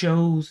Show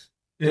shows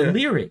the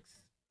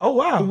lyrics. Oh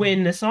wow.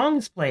 When the song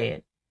is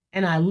playing.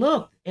 And I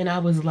looked and I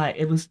was like,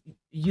 it was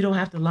You Don't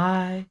Have to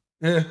Lie.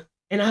 Yeah.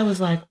 And I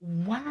was like,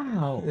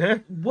 wow. Yeah.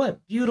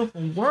 What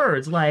beautiful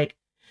words.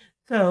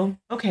 So,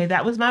 okay,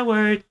 that was my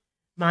word.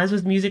 Mine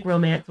was music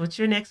romance. What's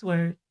your next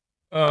word?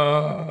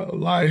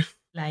 Life.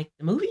 Like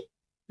the movie?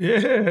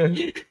 Yeah.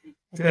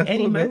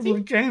 Eddie Murphy?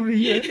 What came to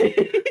you.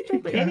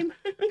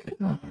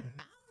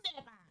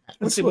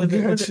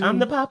 I'm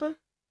the papa?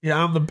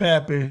 Yeah, I'm the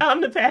pappy.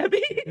 I'm the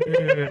pappy?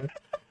 Yeah.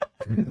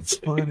 It's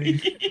funny.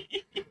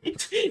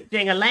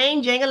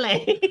 Jing-a-lang,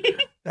 jing-a-lang.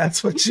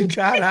 That's what you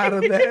got out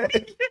of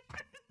that.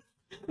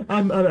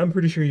 I'm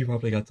pretty sure you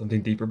probably got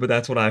something deeper, but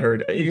that's what I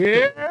heard.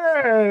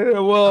 Yeah,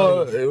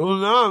 well,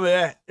 no,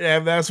 man.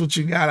 That's what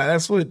you got.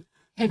 That's what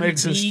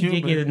makes us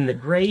human. Digging in the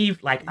grave,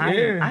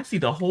 I see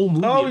the whole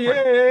movie. Oh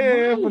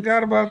yeah, I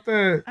forgot about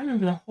that. I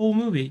remember the whole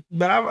movie.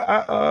 But I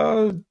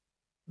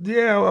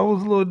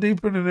was a little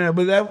deeper than that.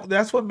 But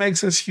that's what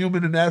makes us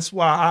human, and that's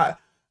why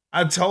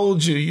I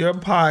told you your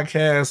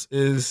podcast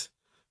is,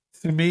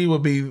 to me,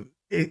 would be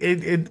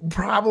it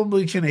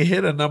probably can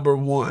hit a number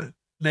one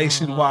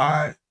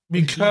nationwide.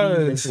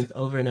 Because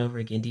over and over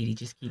again, Didi,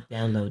 just keep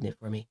downloading it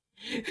for me.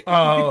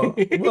 Well,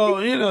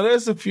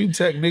 there's a few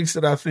techniques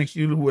that I think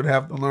you would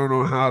have to learn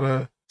on how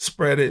to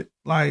spread it,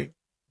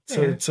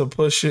 to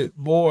push it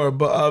more.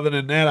 But other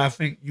than that, I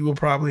think you will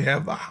probably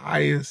have the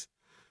highest.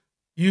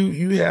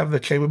 You have the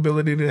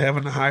capability to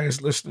having the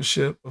highest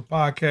listenership of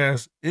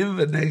podcasts in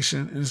the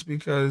nation, and it's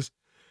because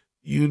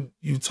you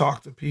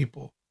talk to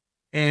people,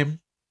 and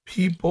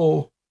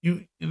people.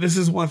 This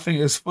is one thing.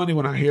 It's funny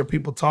when I hear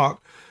people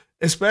talk.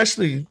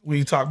 Especially when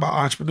you talk about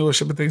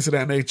entrepreneurship and things of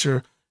that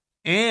nature,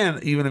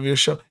 and even in your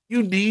show,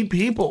 you need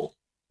people,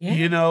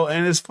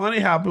 and it's funny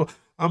how people,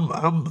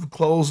 I'm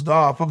closed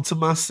off. I'm to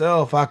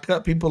myself. I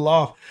cut people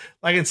off.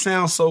 It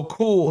sounds so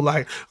cool.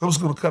 I'm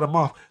just going to cut them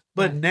off.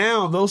 But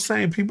now those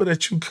same people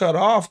that you cut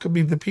off could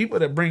be the people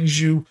that brings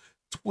you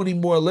 20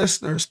 more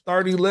listeners,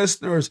 30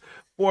 listeners,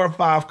 4 or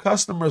 5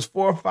 customers,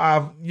 4 or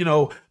 5,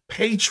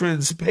 patron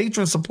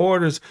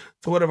supporters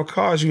to whatever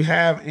cause you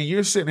have, and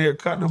you're sitting here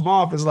cutting them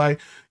off. It's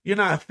like, you're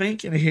not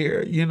thinking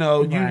here, you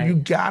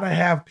gotta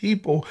have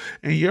people,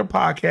 and your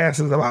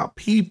podcast is about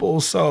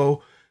people.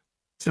 So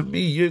to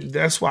me,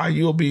 that's why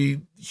you'll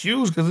be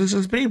huge, because it's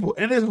just people,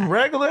 and it's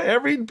regular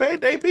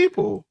everyday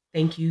people.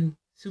 Thank you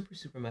super,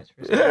 super much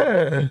for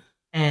that.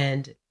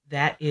 And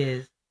that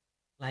is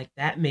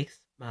that makes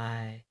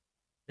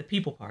the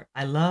people part.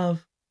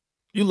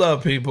 You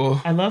love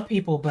people. I love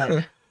people,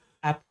 but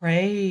I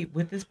pray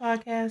with this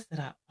podcast that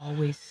I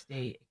always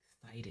stay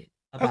excited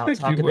about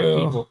talking to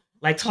people.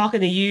 Talking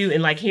to you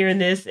and hearing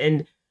this,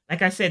 and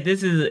like I said,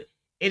 it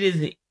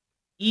is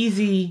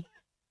easy.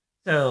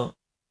 So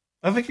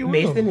I think you will.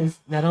 Mason is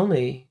not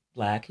only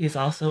Black, he's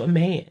also a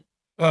man.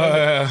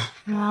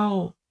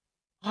 How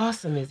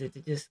awesome is it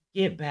to just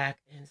get back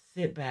and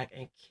sit back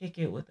and kick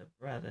it with a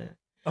brother?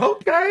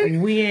 Okay.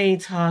 We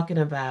ain't talking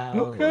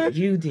about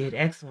you did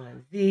X, Y,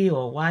 and Z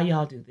or why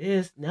y'all do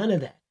this. None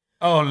of that.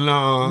 Oh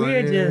no.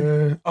 We're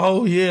just.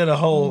 Oh yeah, the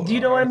whole. Do you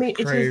know what I mean?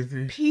 It's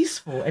crazy. just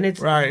peaceful and it's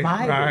Right,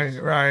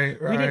 vibrant.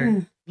 right. We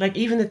didn't like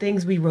even the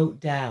things we wrote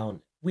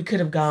down. We could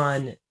have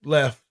gone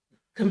left.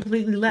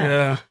 Completely left.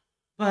 Yeah.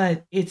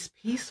 But it's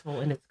peaceful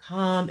and it's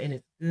calm and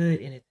it's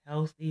good and it's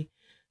healthy.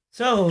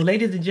 So,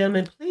 ladies and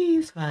gentlemen,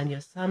 please find you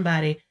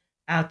somebody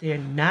out there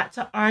not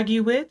to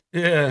argue with,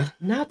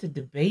 not to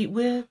debate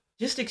with.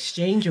 Just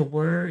exchange a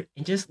word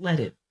and just let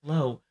it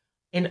flow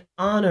and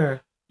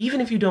honor, even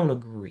if you don't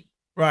agree.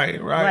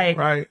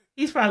 Right.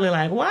 He's probably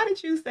like, why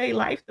did you say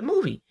Life the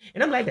movie?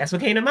 And I'm like, that's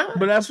what came to mind.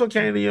 But that's what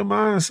came to your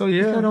mind. So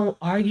yeah. So don't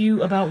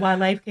argue about why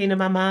Life came to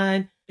my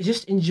mind.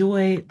 Just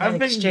enjoy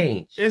that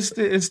exchange. It's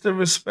the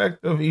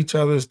respect of each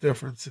other's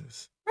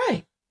differences.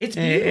 Right. It's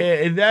beautiful.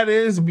 And that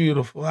is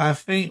beautiful. I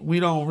think we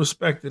don't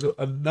respect it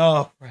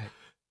enough. Right.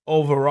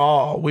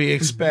 Overall, we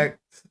expect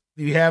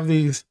you have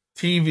these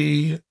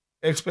TV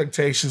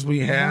expectations.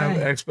 We have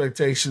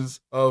expectations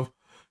of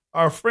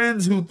our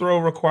friends who throw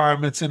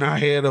requirements in our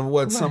head of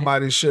what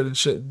somebody should and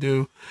shouldn't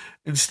do,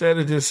 instead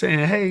of just saying,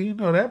 "Hey, you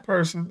know that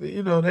person.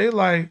 You know they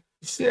like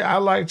shit. I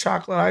like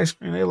chocolate ice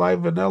cream. They like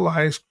vanilla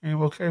ice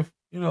cream. Okay,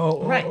 you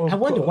know." Right. I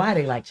wonder why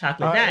they like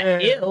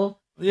chocolate. Ew.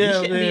 Yeah, you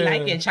shouldn't be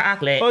liking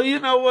chocolate. Well, you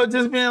know what?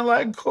 Just being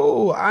like,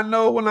 cool. I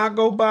know when I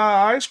go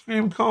buy ice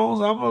cream cones,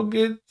 I'm going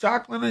to get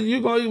chocolate and you're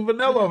going to eat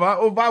vanilla,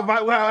 or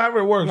however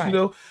it works, you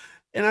know?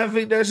 And I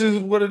think that's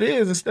just what it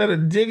is. Instead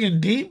of digging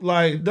deep,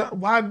 like,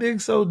 why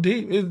dig so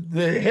deep? It's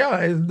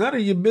none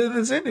of your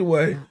business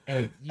anyway.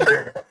 And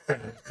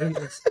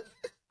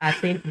I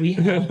think we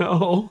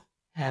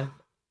have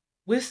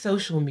with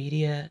social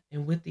media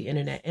and with the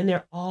internet, and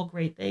they're all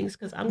great things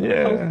because I'm going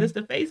to post this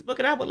to Facebook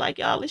and I would like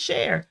y'all to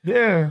share.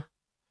 Yeah.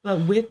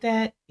 But with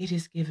that, it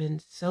has given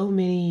so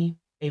many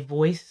a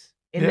voice,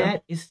 and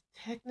that is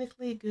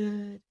technically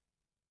good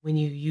when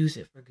you use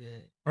it for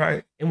good.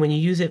 Right. And when you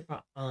use it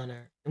for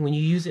honor, and when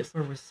you use it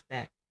for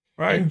respect.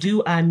 Right. And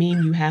do I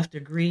mean you have to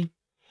agree?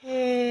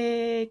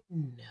 Heck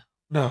no.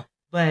 No.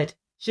 But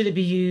should it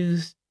be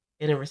used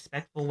in a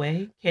respectful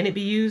way? Can it be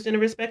used in a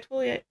respectful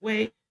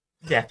way?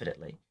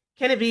 Definitely.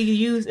 Can it be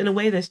used in a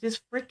way that's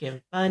just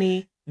freaking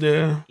funny?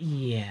 Yeah.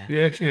 Yeah.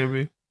 Yeah, it can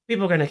be.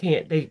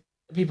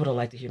 People don't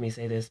like to hear me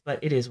say this, but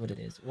it is what it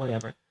is.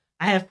 Whatever.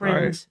 I have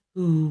friends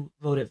who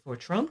voted for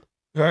Trump.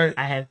 Right.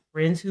 I have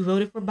friends who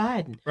voted for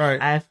Biden.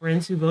 Right. I have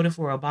friends who voted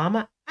for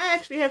Obama. I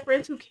actually have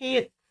friends who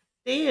can't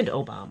stand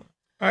Obama.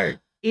 Right.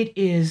 It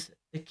is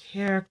the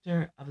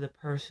character of the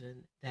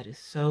person that is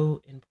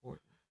so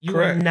important. You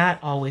are not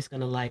always going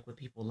to like what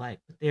people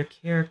like, but their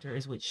character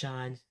is what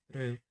shines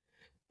through.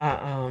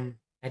 I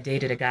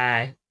dated a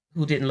guy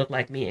who didn't look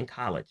like me in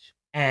college.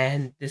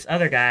 And this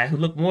other guy who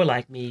looked more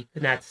like me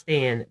could not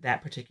stand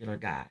that particular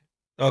guy.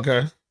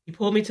 Okay. He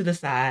pulled me to the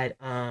side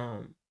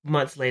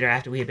months later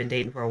after we had been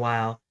dating for a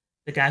while,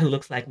 the guy who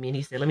looks like me, and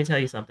he said, let me tell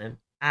you something.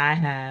 I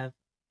have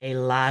a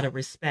lot of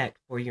respect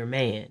for your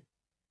man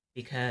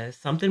because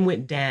something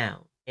went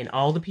down and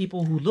all the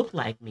people who looked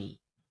like me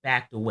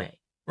backed away.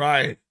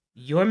 Right.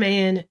 Your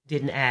man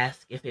didn't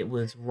ask if it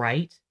was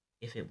right,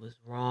 if it was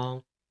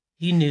wrong.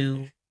 He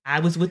knew I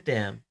was with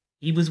them.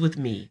 He was with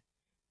me.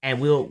 And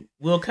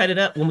we'll cut it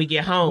up when we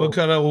get home. We'll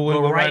cut up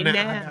right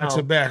now. I got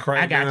your back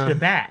I got your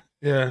back.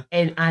 Yeah.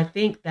 And I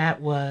think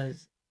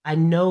I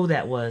know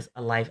that was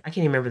a life. I can't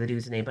even remember the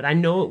dude's name, but I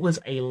know it was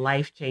a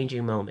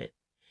life-changing moment.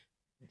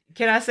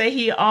 Can I say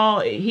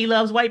he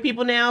loves white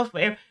people now?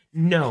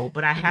 No,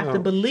 but I have to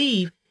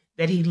believe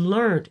that he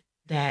learned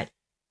that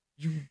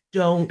you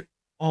don't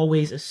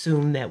always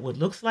assume that what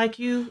looks like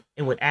you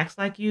and what acts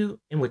like you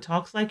and what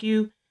talks like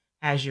you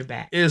has your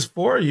back. It's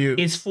for you.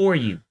 It's for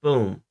you.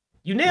 Boom.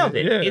 You nailed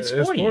it. Yeah, it's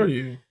for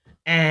you.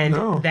 And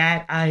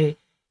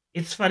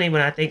it's funny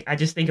when I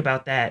just think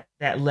about that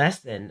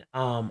lesson.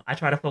 I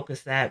try to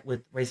focus that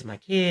with raising my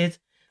kids.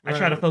 I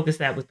try to focus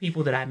that with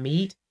people that I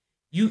meet.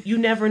 You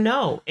never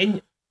know.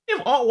 And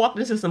we've all walked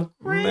into some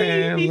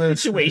crazy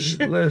situations.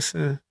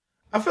 Listen,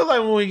 I feel like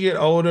when we get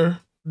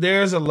older,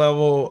 there's a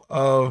level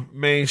of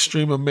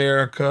mainstream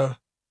America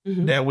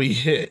that we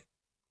hit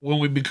when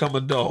we become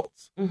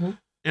adults. And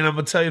I'm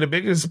going to tell you, the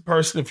biggest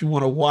person, if you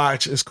want to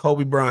watch, is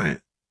Kobe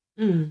Bryant.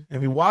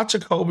 If you watch a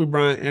Kobe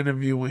Bryant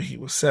interview when he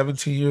was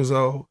 17 years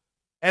old,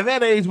 at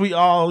that age, we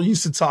all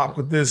used to talk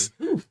with this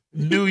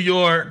New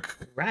York,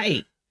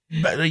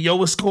 yo,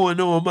 what's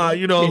going on, ma?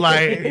 You know,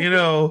 like, you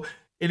know,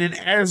 and then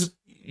as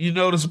you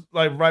notice,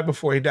 like right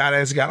before he died,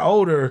 as he got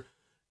older,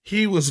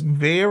 he was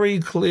very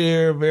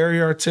clear,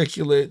 very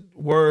articulate.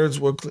 Words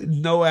were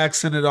no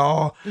accent at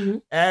all.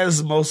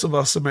 As most of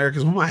us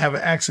Americans, we might have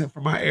an accent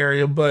from our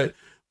area, but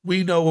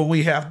we know when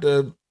we have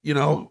to, you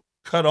know,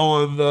 cut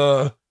on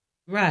the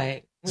We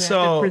have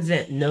to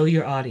present, know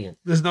your audience.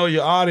 There's know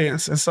your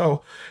audience. And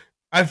so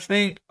I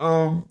think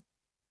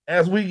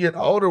as we get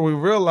older, we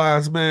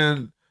realize,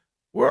 man,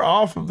 we're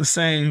all from the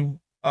same,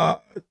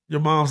 your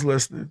mom's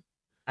listening.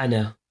 I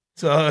know.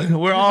 So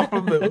we're all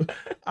from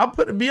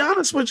be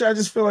honest with you, I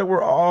just feel like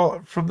we're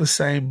all from the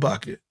same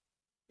bucket.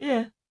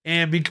 Yeah.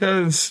 And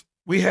because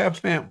we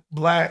have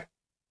Black,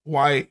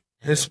 white,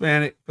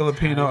 Hispanic,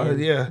 Filipino,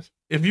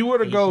 If you were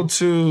to go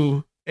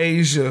to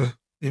Asia,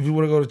 if you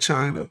were to go to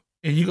China,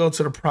 and you go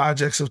to the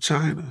projects of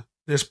China,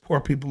 there's poor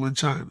people in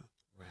China.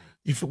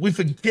 Right. We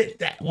forget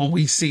that when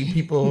we see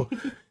people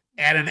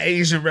at an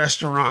Asian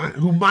restaurant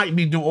who might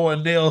be doing, or a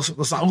nail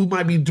salon, who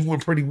might be doing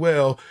pretty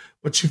well,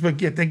 but you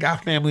forget they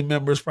got family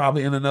members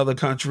probably in another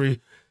country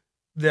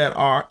that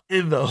are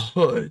in the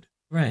hood.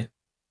 Right.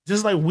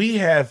 Just like we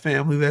have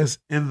family that's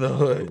in the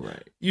hood.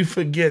 Right. You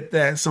forget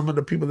that some of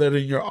the people that are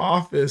in your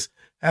office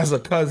has a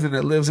cousin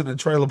that lives in a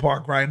trailer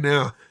park right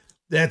now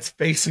that's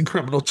facing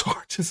criminal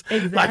charges.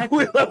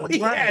 Exactly. Like we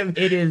right. have,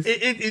 it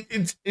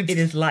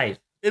is life.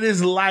 It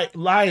is like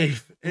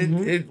life.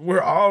 Mm-hmm.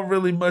 We're all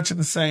really much in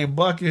the same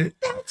bucket.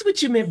 That's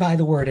what you meant by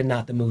the word and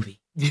not the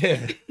movie.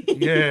 Yeah.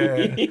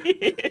 Yeah.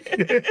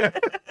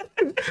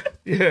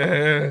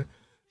 Yeah.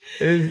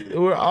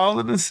 We're all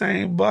in the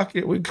same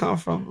bucket. We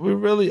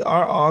really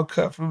are all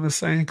cut from the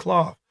same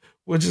cloth,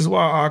 which is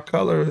why our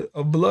color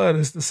of blood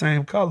is the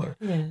same color.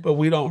 Yeah. But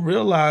we don't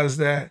realize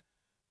that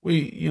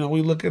we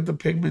look at the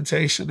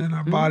pigmentation and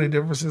our body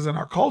differences and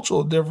our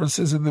cultural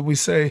differences, and then we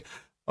say,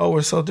 oh,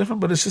 we're so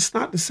different, but it's just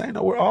not the same.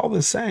 No, we're all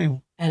the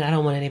same. And I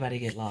don't want anybody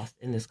to get lost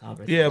in this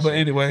conversation. Yeah, but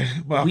anyway.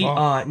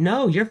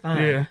 No, you're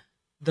fine. Yeah.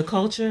 The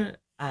culture,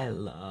 I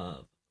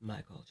love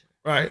my culture.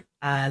 Right.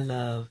 I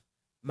love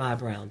my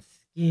brown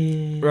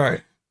skin.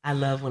 Right. I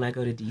love when I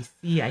go to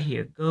DC, I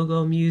hear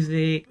go-go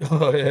music.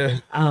 Oh, yeah.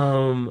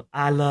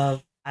 I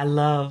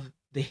love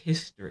the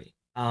history.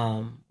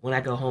 When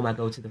I go home, I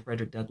go to the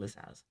Frederick Douglass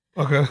House.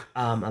 Okay.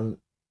 I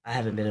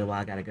haven't been in a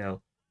while, I gotta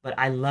go. But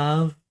I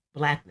love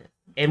Blackness.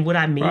 And what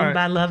I mean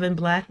by loving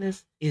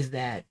Blackness is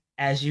that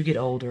as you get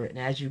older and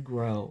as you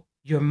grow,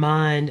 your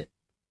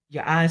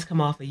eyes come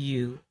off of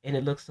you and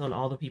it looks on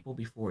all the people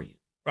before you.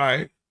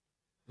 Right.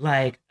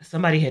 Like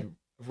somebody had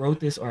wrote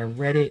this or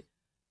read it,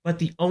 but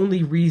the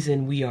only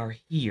reason we are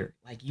here,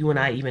 like you and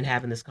I even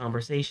having this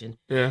conversation,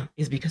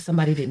 is because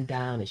somebody didn't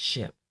die on a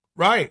ship.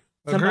 Right.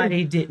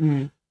 Somebody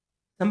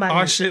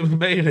Our ships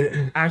made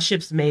it. Our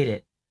ships made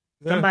it.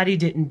 Yeah. Somebody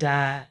didn't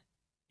die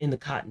in the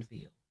cotton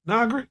field. No,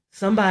 I agree.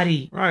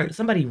 Somebody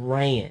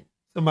ran.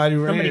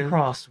 Somebody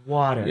crossed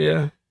water.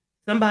 Yeah.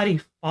 Somebody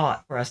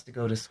fought for us to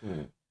go to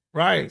school.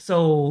 Right.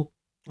 So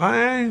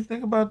I ain't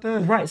think about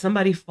that. Right.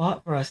 Somebody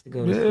fought for us to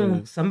go to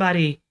school.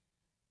 Somebody,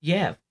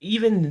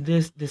 even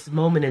this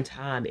moment in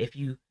time,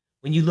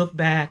 when you look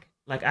back,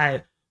 like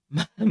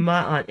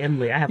my Aunt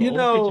Emily, I have an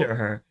old picture of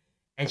her,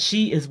 and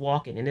she is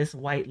walking, and this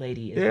white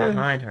lady is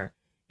behind her,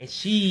 and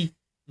she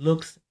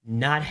looks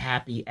not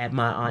happy at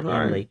my Aunt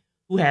Emily,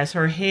 who has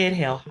her head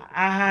held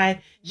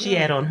high. She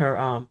had on her,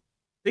 I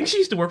think she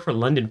used to work for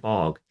London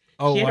Fog.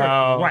 Oh,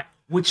 wow.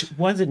 Which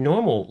wasn't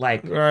normal,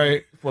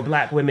 for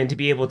Black women to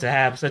be able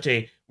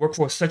to work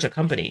for such a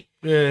company.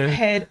 Yeah.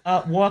 Head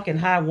up, walking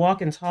high,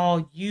 walking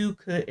tall. You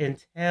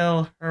couldn't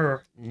tell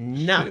her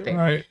nothing.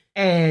 Right.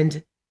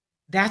 And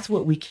that's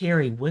what we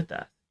carry with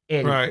us.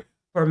 And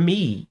for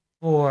me,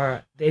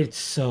 it's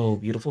so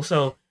beautiful.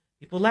 So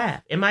people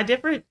laugh. Am I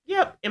different?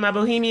 Yep. Am I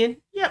bohemian?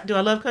 Yep. Do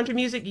I love country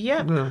music?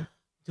 Yep. Yeah.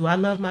 Do I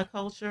love my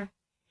culture?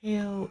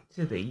 Hell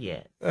to the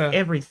yes.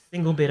 Every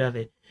single bit of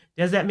it.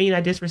 Does that mean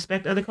I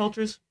disrespect other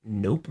cultures?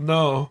 Nope.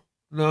 No.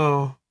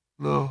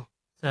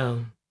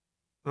 So,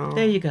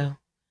 there you go.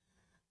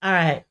 All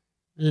right.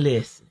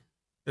 Listen.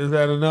 Is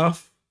that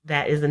enough?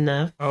 That is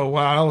enough. Oh,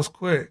 wow. That was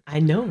quick. I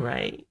know,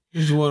 right?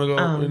 Did you want to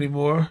go any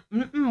more?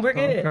 We're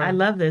good. Okay. I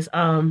love this.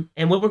 And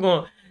what we're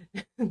going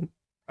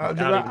I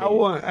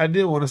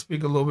did want to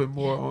speak a little bit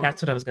more on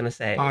that's what I was going to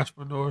say.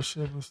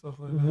 Entrepreneurship and stuff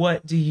like that.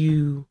 What do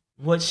you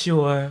want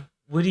your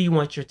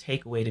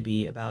takeaway to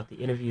be about the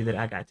interview that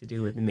I got to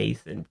do with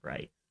Mason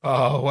Price?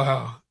 Oh,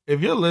 wow.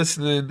 If you're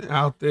listening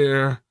out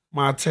there,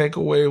 my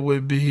takeaway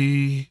would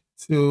be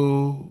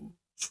to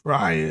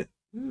try it.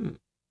 You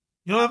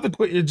don't have to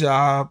quit your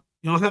job.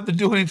 You don't have to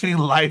do anything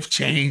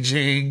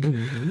life-changing.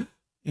 Mm-hmm.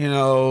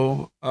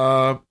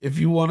 If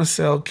you want to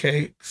sell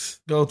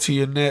cakes, go to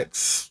your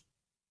next,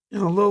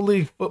 Little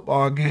League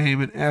football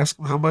game and ask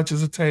them how much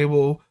is a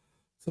table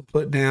to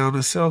put down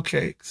and sell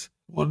cakes.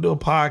 Want to do a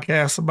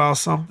podcast about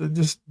something,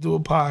 just do a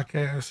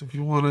podcast. If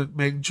you want to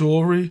make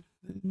jewelry,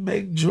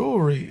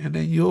 and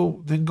then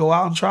you'll go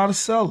out and try to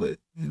sell it.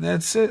 And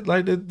that's it.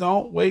 Like,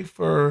 don't wait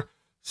for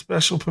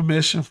special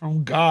permission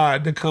from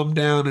God to come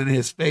down in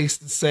his face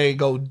to say,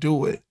 go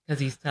do it.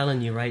 Because he's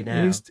telling you right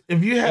now.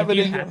 If you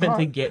happen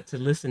to get to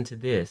listen to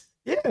this,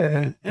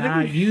 and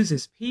God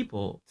uses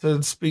people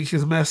to speak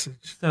his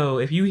message. So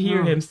if you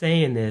hear him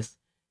saying this,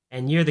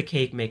 and you're the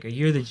cake maker,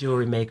 you're the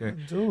jewelry maker,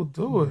 do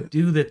it.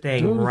 Do the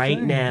thing now.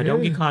 Yeah.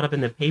 Don't get caught up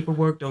in the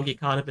paperwork. Don't get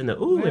caught up in the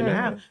and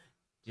how.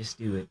 Just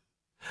do it.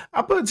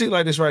 I'll put it to you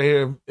like this right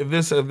here. If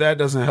that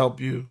doesn't help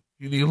you,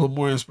 you need a little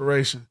more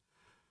inspiration.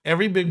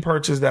 Every big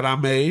purchase that I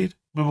made,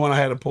 remember when I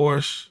had a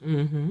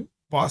Porsche,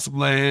 bought some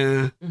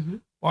land,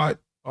 bought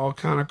all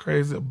kind of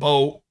crazy, a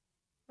boat.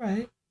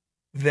 Right.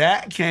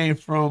 That came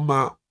from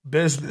my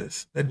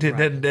business. That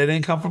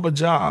didn't come from a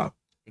job.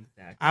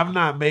 Exactly. I've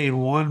not made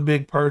one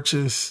big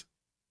purchase.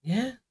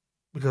 Yeah.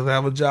 Because I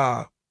have a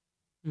job.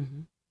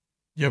 Mm-hmm.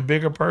 Your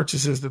bigger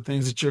purchases, the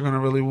things that you're going to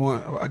really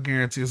want, I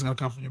guarantee is going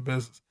to come from your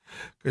business,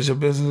 because your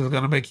business is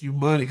going to make you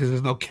money because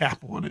there's no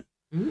cap on it.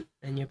 Mm-hmm.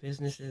 And your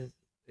business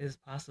is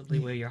possibly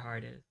where your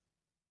heart is.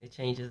 It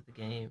changes the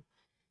game.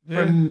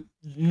 Yeah. For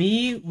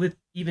me, with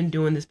even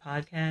doing this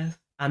podcast,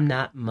 I'm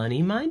not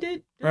money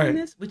minded doing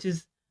this, which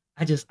is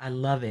I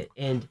love it,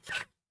 and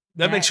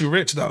that makes you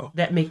rich though.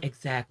 That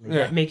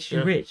makes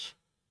you rich.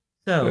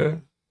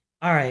 So,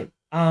 all right.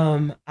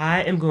 I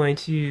am going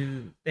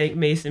to thank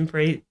Mason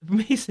Price.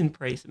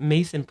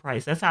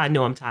 That's how I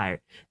know I'm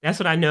tired. That's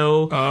what I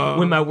know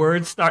when my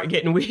words start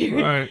getting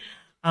weird.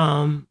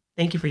 Right.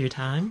 Thank you for your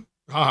time.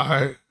 All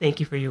right. Thank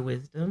you for your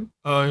wisdom.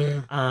 Oh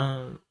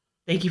yeah.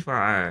 Thank you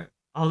for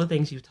all the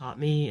things you've taught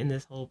me in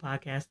this whole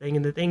podcast thing,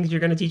 and the things you're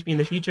going to teach me in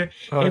the future,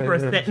 and for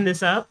setting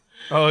this up.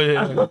 Oh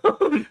yeah.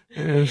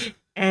 Yes.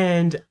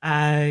 And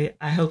I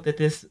hope that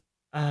this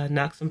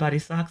knocks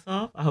somebody's socks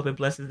off. I hope it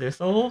blesses their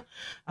soul.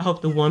 I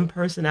hope the one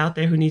person out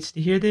there who needs to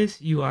hear this,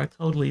 you are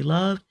totally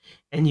loved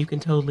and you can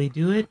totally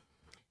do it.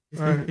 This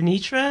is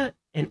Sinitra,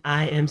 and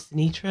I am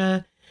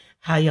Sinitra.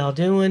 How y'all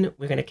doing?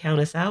 We're going to count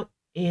us out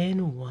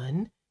in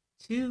 1,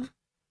 2,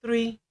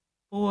 3,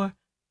 4,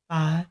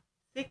 5,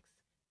 6,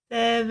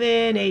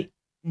 7, 8,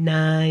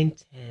 9,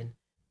 10.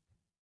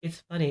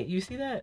 It's funny. You see that?